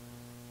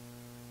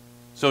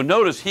 So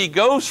notice he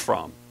goes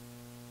from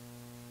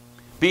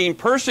being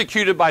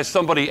persecuted by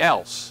somebody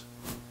else.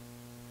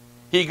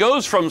 He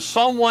goes from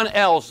someone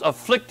else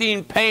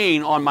afflicting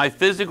pain on my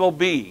physical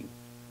being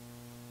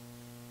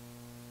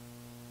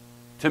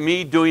to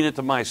me doing it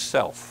to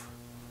myself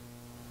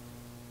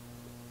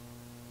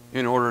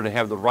in order to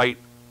have the right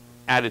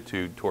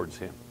attitude towards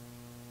him.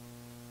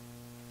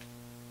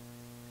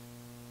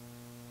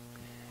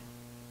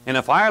 And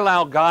if I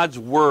allow God's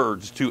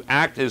words to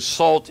act as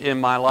salt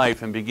in my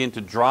life and begin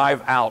to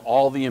drive out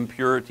all the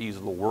impurities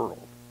of the world,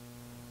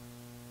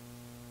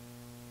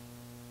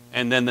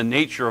 and then the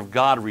nature of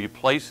God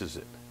replaces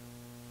it,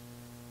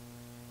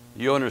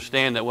 you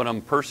understand that when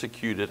I'm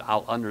persecuted,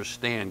 I'll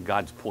understand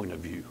God's point of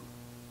view.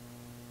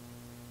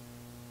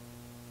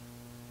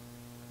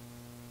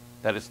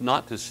 That it's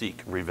not to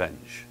seek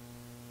revenge,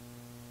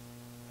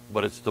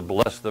 but it's to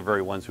bless the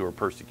very ones who are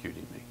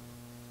persecuting me.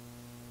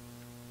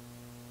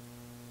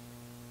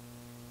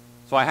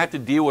 So I have to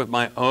deal with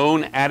my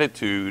own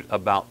attitude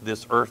about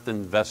this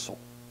earthen vessel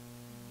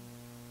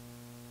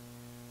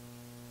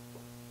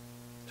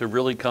to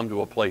really come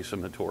to a place of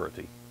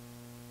maturity.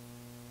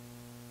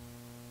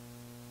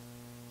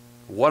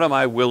 What am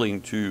I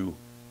willing to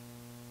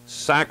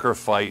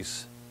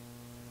sacrifice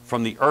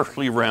from the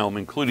earthly realm,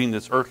 including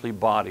this earthly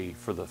body,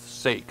 for the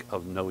sake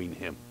of knowing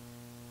him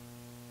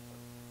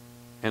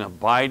and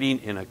abiding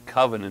in a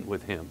covenant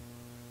with him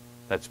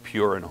that's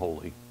pure and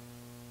holy?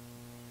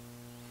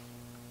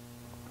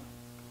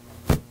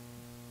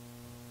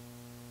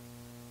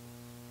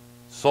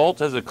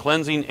 Salt as a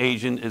cleansing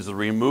agent is the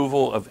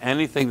removal of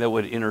anything that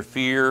would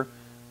interfere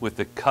with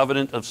the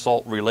covenant of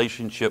salt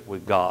relationship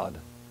with God,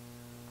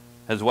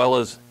 as well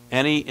as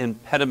any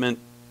impediment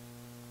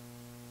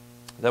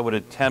that would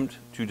attempt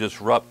to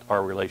disrupt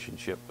our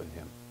relationship with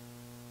him.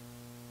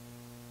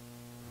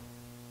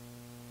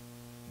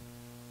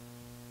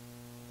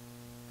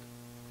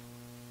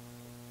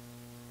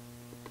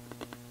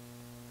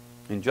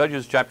 In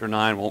Judges chapter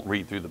 9, won't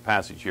read through the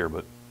passage here,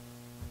 but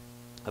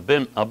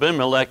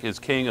Abimelech is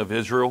king of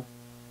Israel,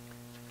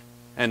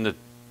 and the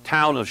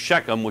town of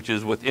Shechem, which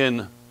is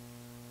within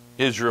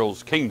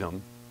Israel's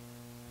kingdom,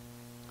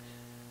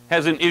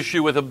 has an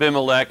issue with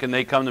Abimelech, and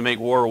they come to make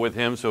war with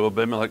him, so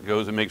Abimelech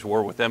goes and makes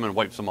war with them and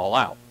wipes them all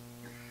out.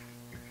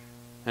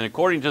 And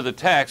according to the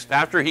text,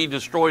 after he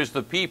destroys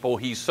the people,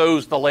 he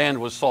sows the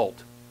land with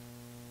salt.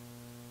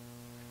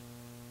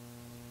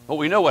 Well,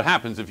 we know what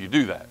happens if you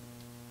do that.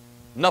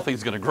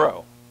 Nothing's going to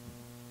grow.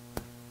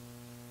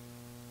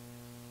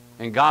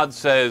 And God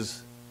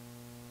says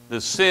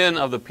the sin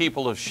of the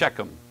people of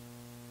Shechem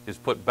is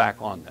put back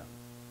on them.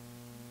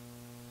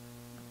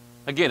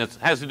 Again, it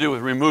has to do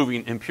with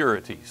removing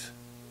impurities.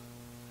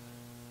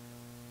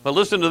 But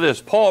listen to this.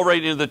 Paul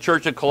writing to the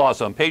church at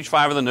Colossae, on page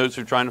 5 of the notes,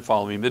 you're trying to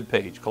follow me,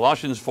 mid-page.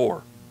 Colossians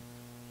 4,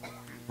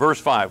 verse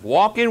 5.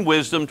 Walk in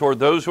wisdom toward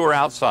those who are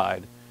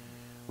outside,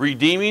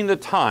 redeeming the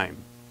time.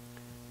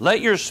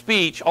 Let your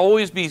speech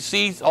always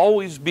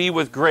be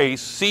with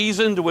grace,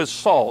 seasoned with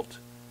salt,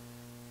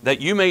 that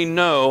you may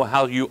know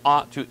how you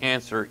ought to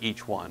answer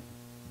each one.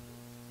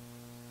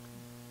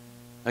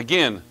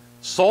 Again,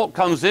 salt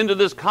comes into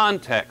this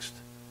context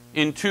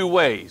in two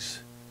ways.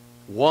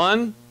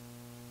 One,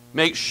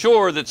 make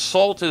sure that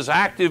salt is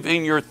active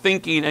in your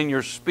thinking and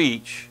your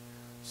speech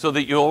so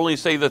that you only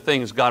say the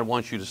things God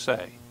wants you to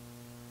say.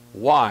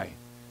 Why?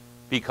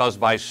 Because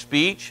by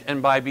speech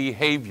and by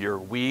behavior,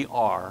 we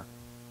are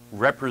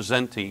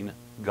representing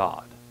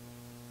God.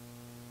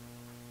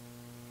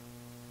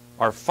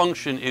 Our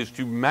function is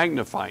to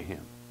magnify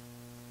Him.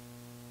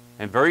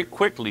 And very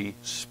quickly,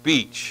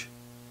 speech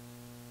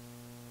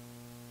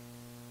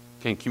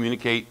can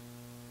communicate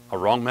a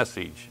wrong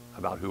message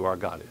about who our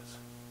God is.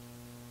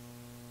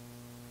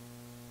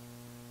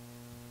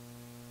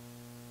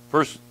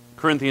 1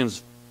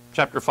 Corinthians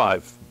chapter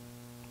 5,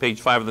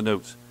 page 5 of the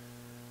notes.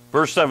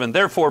 Verse 7,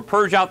 therefore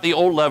purge out the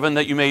old leaven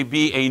that you may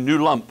be a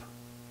new lump,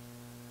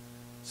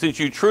 since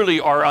you truly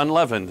are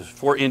unleavened.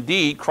 For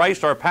indeed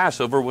Christ our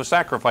Passover was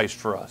sacrificed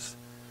for us.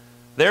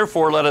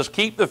 Therefore let us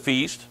keep the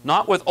feast,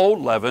 not with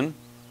old leaven,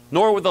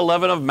 nor with the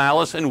leaven of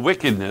malice and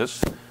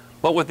wickedness,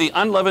 but with the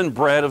unleavened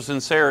bread of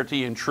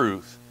sincerity and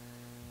truth.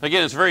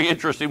 Again, it's very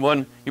interesting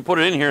when you put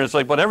it in here, and it's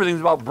like, but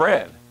everything's about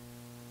bread.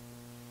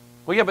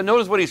 Well, yeah, but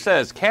notice what he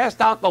says.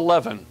 Cast out the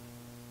leaven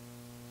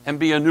and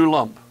be a new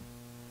lump.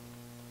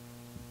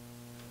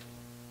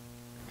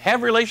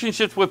 Have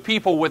relationships with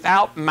people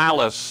without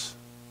malice.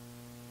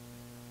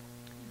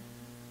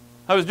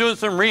 I was doing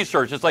some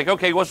research. It's like,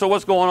 okay, so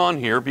what's going on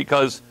here?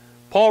 Because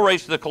Paul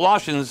writes to the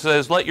Colossians and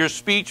says, let your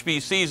speech be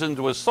seasoned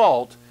with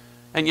salt.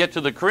 And yet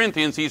to the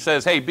Corinthians he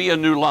says, hey, be a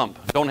new lump.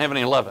 Don't have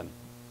any leaven.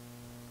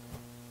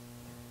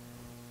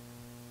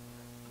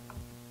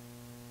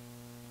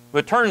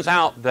 But it turns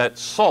out that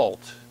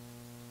salt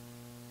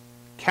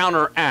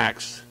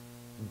counteracts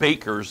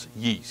baker's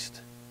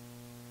yeast.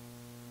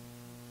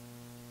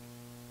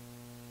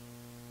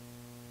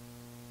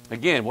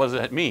 Again, what does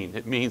that mean?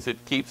 It means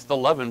it keeps the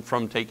leaven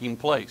from taking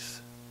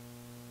place.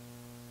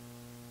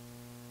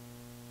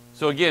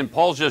 So again,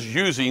 Paul's just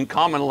using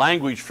common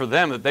language for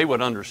them that they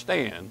would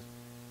understand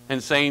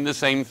and saying the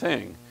same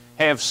thing.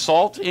 Have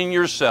salt in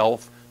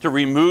yourself to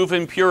remove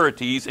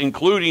impurities,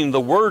 including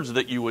the words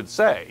that you would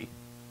say,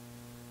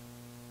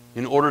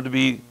 in order to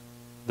be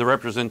the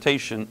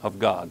representation of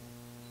God.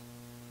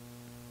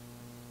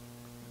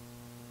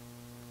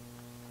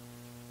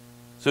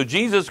 So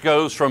Jesus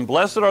goes from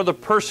blessed are the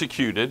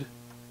persecuted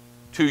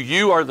to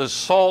you are the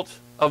salt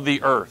of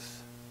the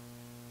earth.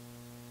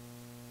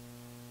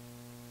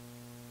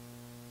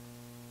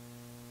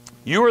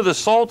 You are the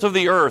salt of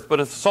the earth,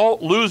 but if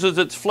salt loses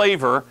its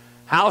flavor,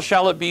 how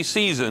shall it be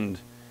seasoned?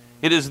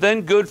 It is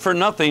then good for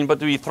nothing but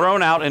to be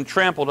thrown out and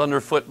trampled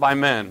underfoot by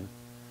men.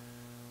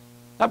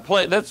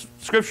 That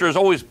scripture has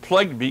always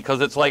plagued me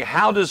because it's like,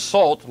 how does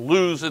salt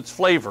lose its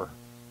flavor?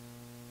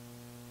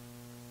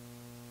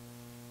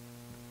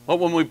 But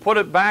when we put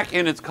it back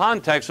in its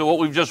context of what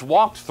we've just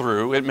walked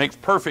through, it makes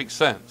perfect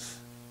sense.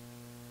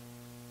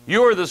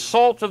 You are the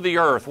salt of the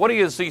earth. What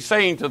is he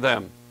saying to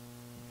them?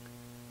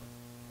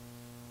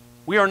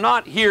 We are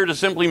not here to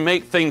simply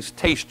make things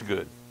taste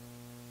good.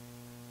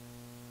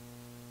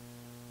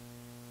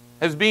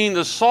 As being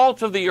the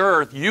salt of the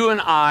earth, you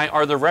and I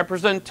are the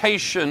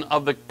representation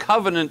of the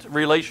covenant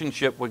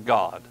relationship with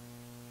God.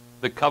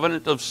 The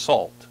covenant of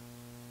salt.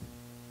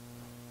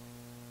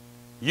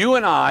 You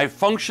and I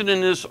function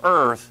in this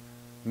earth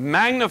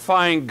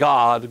magnifying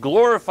God,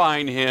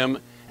 glorifying Him,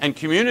 and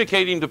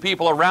communicating to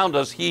people around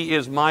us, He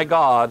is my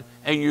God,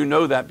 and you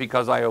know that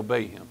because I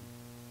obey Him.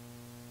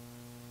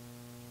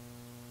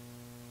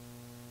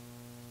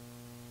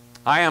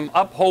 I am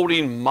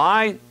upholding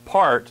my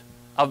part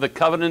of the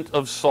covenant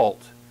of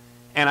salt,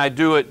 and I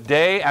do it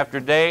day after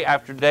day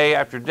after day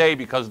after day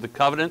because the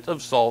covenant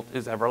of salt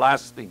is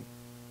everlasting.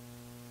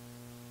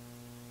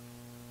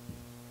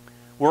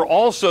 We're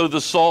also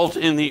the salt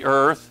in the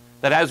earth,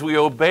 that as we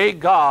obey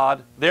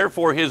God,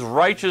 therefore His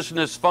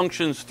righteousness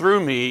functions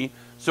through me,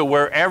 so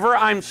wherever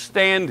I'm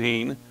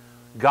standing,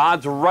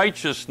 God's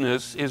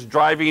righteousness is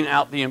driving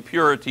out the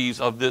impurities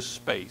of this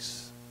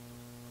space.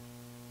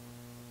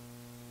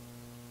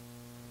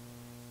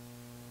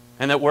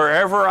 And that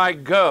wherever I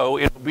go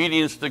in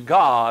obedience to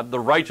God, the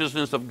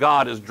righteousness of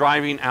God is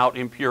driving out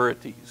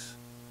impurities.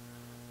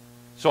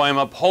 So I'm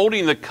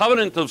upholding the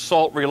covenant of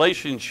salt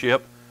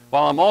relationship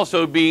while I'm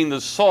also being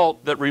the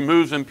salt that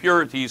removes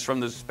impurities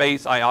from the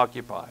space I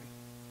occupy.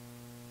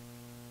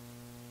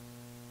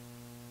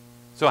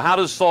 So how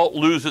does salt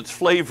lose its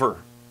flavor?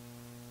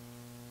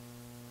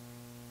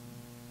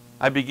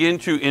 I begin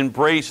to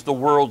embrace the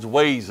world's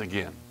ways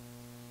again.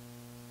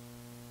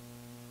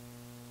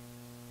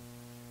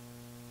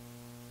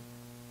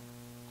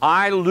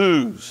 I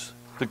lose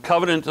the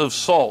covenant of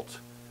salt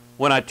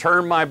when I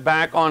turn my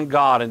back on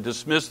God and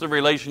dismiss the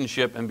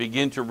relationship and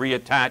begin to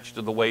reattach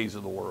to the ways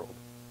of the world.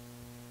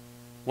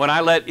 When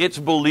I let its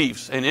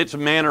beliefs and its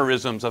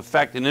mannerisms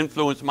affect and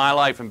influence my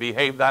life and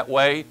behave that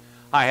way,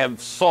 I have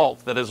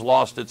salt that has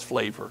lost its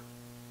flavor.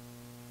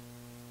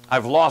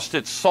 I've lost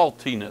its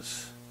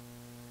saltiness.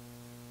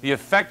 The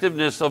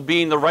effectiveness of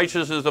being the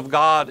righteousness of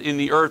God in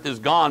the earth is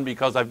gone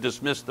because I've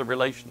dismissed the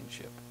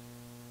relationship.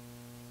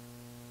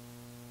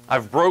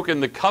 I've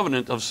broken the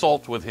covenant of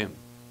salt with him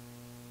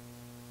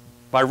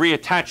by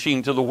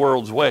reattaching to the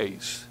world's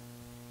ways.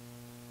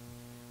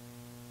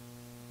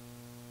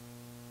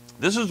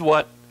 This is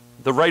what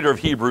the writer of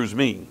Hebrews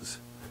means.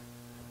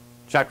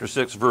 Chapter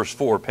 6, verse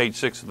 4, page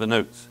 6 of the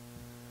notes.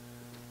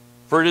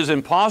 For it is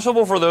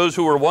impossible for those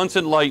who were once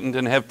enlightened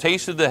and have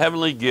tasted the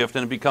heavenly gift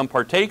and have become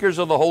partakers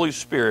of the Holy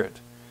Spirit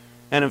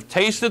and have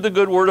tasted the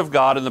good word of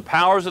God and the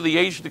powers of the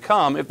age to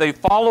come, if they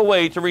fall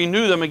away, to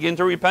renew them again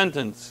to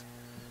repentance,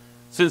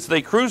 since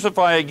they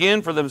crucify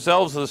again for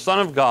themselves the Son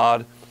of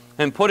God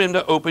and put him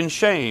to open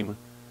shame.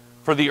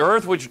 For the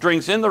earth which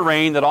drinks in the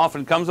rain that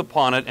often comes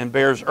upon it and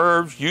bears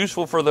herbs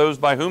useful for those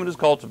by whom it is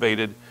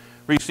cultivated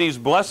receives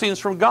blessings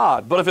from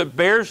God. But if it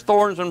bears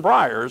thorns and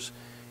briars,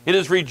 it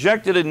is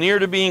rejected and near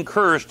to being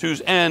cursed,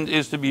 whose end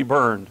is to be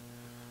burned.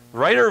 The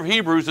writer of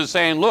Hebrews is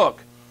saying,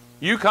 look,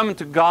 you come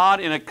to God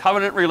in a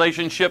covenant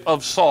relationship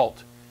of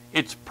salt.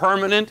 It's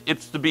permanent,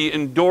 it's to be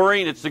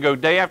enduring, it's to go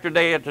day after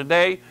day after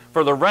day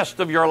for the rest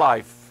of your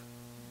life.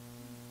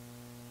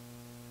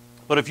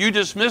 But if you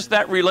dismiss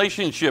that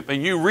relationship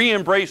and you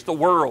re-embrace the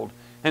world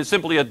and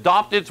simply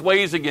adopt its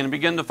ways again and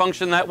begin to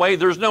function that way,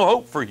 there's no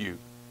hope for you.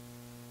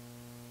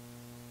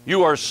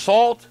 You are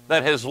salt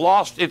that has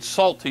lost its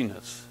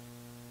saltiness.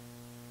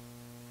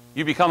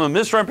 You become a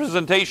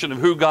misrepresentation of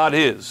who God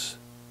is.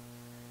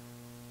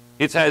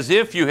 It's as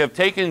if you have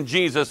taken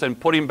Jesus and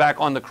put him back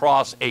on the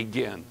cross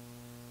again.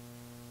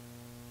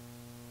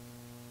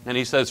 And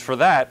he says, for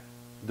that,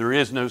 there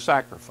is no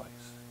sacrifice.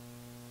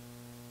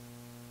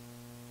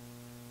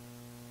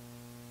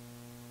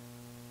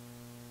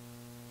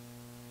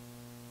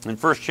 In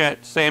 1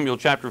 Samuel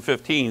chapter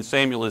 15,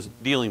 Samuel is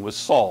dealing with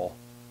Saul.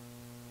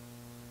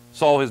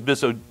 Saul has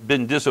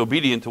been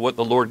disobedient to what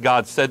the Lord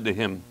God said to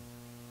him.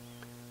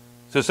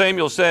 So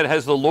Samuel said,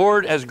 has the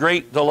Lord as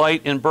great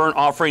delight in burnt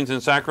offerings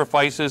and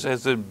sacrifices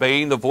as in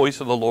obeying the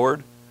voice of the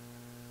Lord?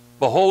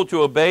 Behold,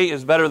 to obey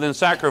is better than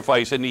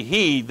sacrifice, and to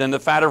heed than the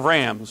fat of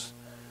rams.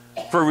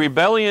 For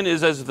rebellion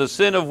is as the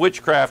sin of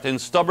witchcraft, and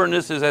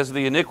stubbornness is as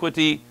the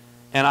iniquity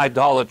and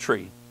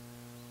idolatry.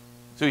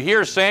 So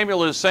here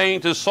Samuel is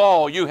saying to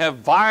Saul, you have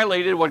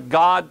violated what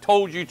God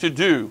told you to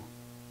do.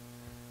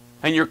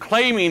 And you're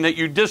claiming that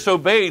you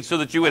disobeyed so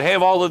that you would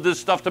have all of this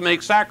stuff to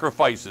make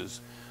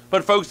sacrifices.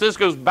 But folks, this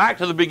goes back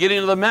to the beginning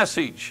of the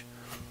message.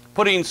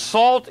 Putting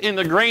salt in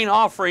the grain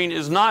offering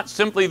is not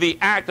simply the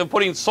act of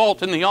putting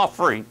salt in the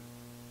offering.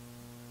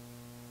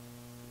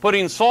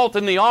 Putting salt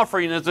in the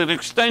offering is an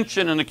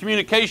extension and a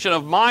communication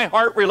of my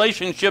heart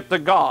relationship to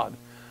God.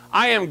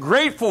 I am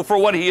grateful for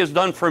what he has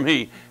done for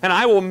me, and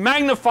I will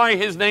magnify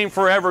his name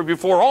forever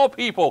before all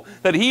people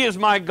that he is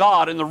my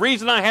God. And the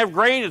reason I have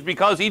grain is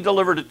because he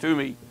delivered it to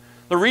me.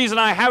 The reason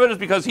I have it is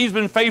because he's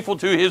been faithful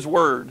to his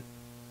word.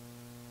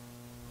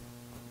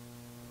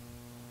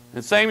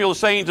 And Samuel is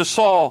saying to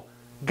Saul,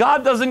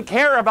 God doesn't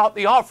care about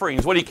the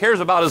offerings. What he cares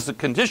about is the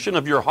condition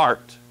of your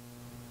heart.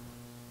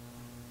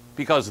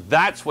 Because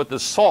that's what the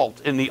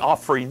salt in the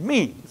offering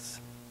means.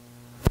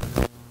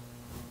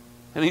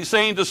 And he's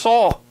saying to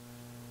Saul,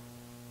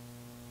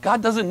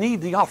 God doesn't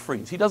need the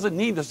offerings. He doesn't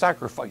need the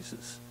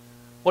sacrifices.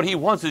 What he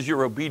wants is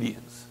your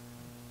obedience.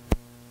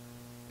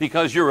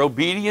 Because your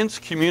obedience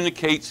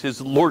communicates his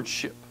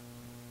lordship.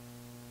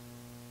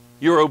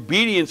 Your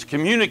obedience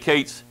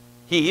communicates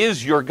he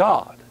is your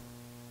God.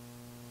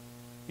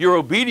 Your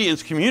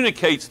obedience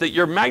communicates that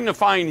you're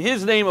magnifying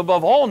his name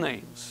above all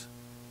names.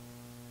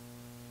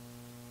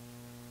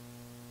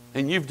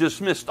 And you've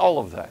dismissed all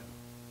of that.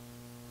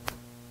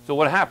 So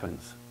what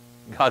happens?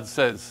 God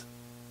says,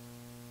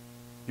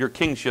 your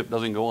kingship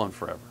doesn't go on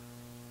forever.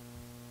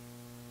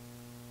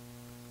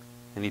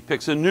 And he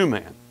picks a new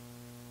man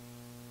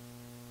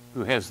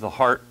who has the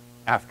heart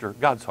after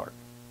God's heart.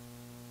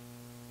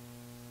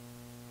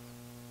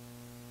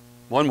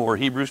 One more,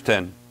 Hebrews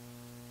 10,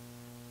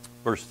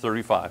 verse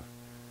 35.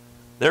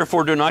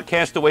 Therefore do not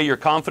cast away your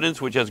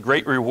confidence, which has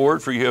great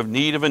reward, for you have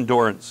need of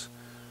endurance,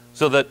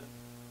 so that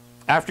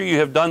after you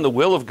have done the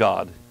will of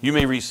God, you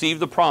may receive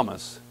the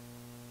promise.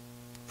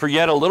 For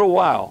yet a little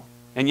while,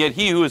 and yet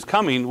he who is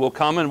coming will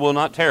come and will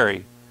not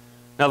tarry.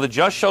 Now the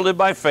just shall live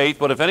by faith,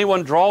 but if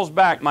anyone draws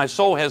back, my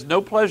soul has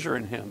no pleasure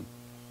in him.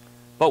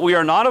 But we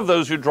are not of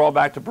those who draw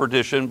back to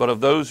perdition, but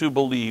of those who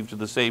believe to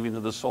the saving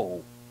of the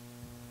soul.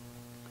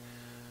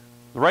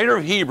 The writer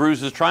of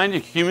Hebrews is trying to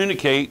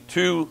communicate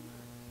to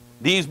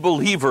these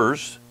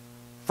believers,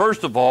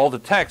 first of all, the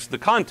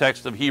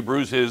context of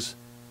Hebrews is,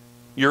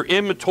 you're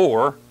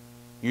immature,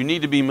 you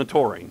need to be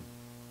maturing.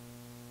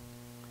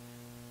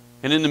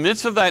 And in the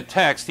midst of that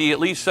text, he at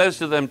least says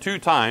to them 2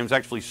 times,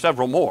 actually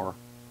several more,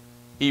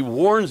 he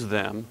warns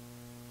them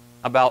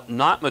about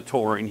not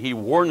maturing. He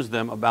warns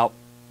them about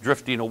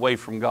drifting away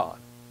from God.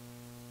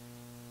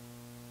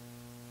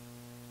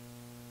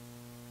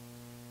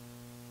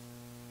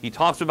 He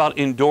talks about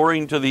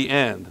enduring to the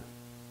end.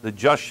 The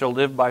just shall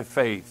live by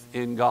faith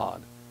in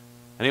God.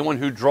 Anyone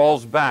who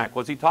draws back,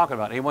 what's he talking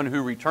about? Anyone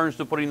who returns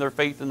to putting their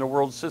faith in the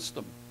world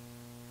system.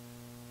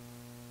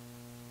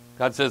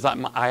 God says,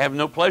 I have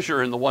no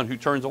pleasure in the one who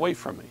turns away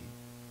from me.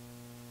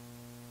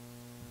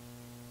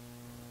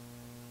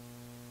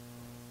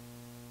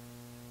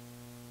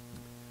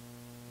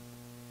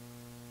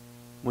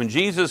 When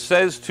Jesus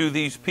says to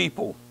these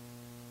people,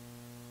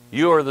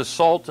 you are the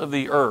salt of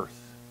the earth,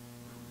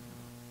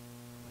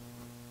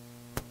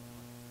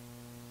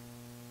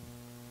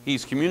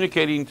 He's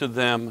communicating to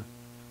them,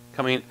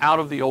 coming out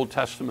of the Old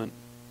Testament,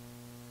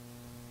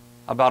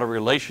 about a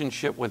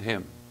relationship with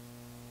Him.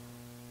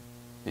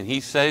 And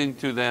He's saying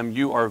to them,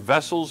 you are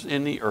vessels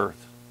in the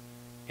earth,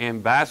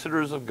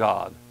 ambassadors of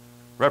God,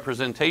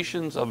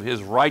 representations of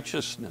His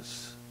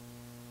righteousness,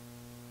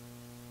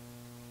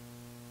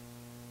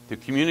 to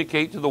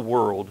communicate to the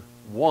world,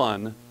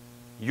 one,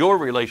 your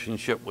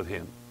relationship with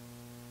Him,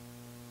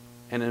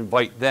 and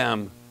invite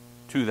them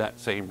to that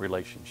same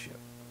relationship.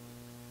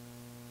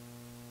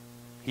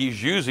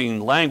 He's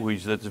using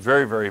language that's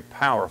very, very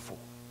powerful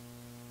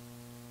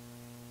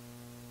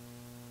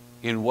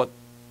in what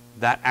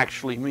that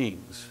actually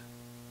means.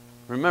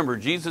 Remember,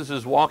 Jesus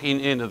is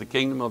walking into the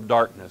kingdom of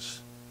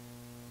darkness,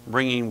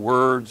 bringing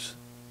words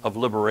of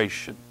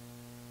liberation.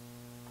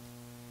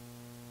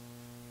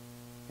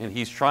 And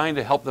He's trying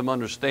to help them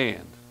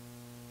understand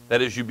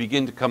that as you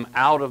begin to come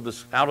out of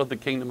the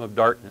kingdom of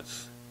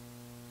darkness,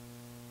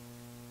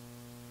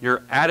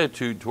 your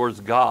attitude towards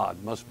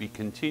God must be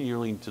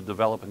continuing to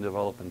develop and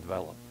develop and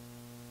develop.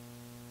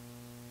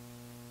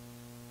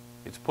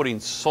 It's putting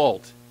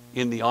salt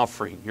in the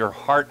offering. Your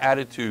heart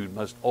attitude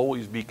must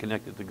always be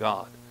connected to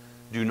God.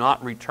 Do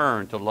not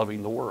return to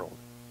loving the world.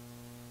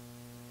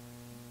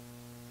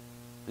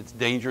 It's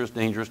dangerous,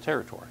 dangerous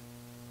territory.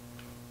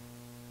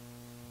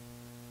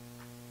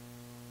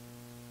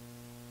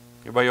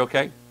 Everybody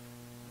okay?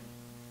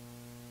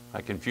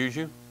 I confuse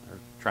you? Or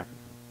try?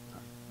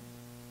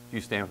 You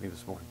stand with me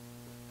this morning.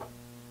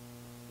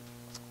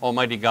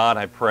 Almighty God,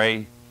 I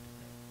pray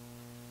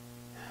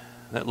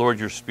that, Lord,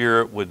 your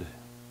Spirit would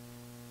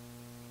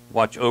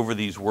watch over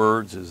these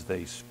words as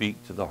they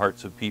speak to the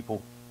hearts of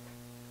people.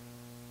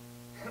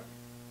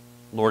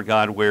 Lord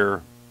God,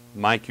 where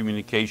my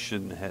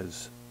communication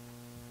has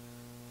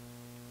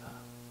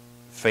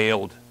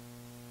failed,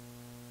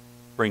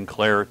 bring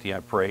clarity,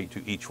 I pray,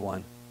 to each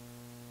one.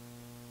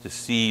 To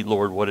see,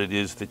 Lord, what it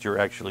is that you're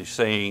actually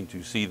saying,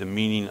 to see the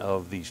meaning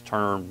of these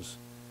terms,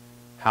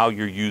 how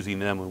you're using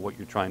them and what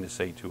you're trying to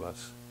say to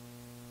us.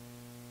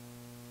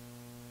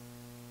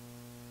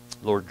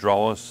 Lord,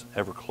 draw us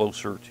ever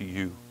closer to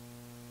you.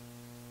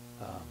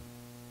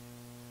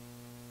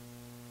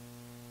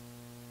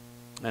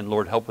 And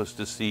Lord, help us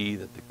to see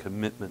that the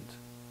commitment,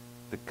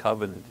 the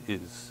covenant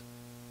is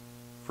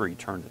for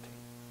eternity.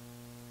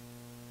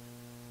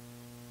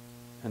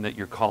 And that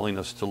you're calling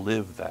us to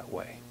live that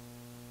way.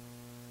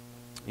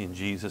 In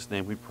Jesus'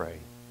 name we pray.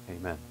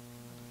 Amen.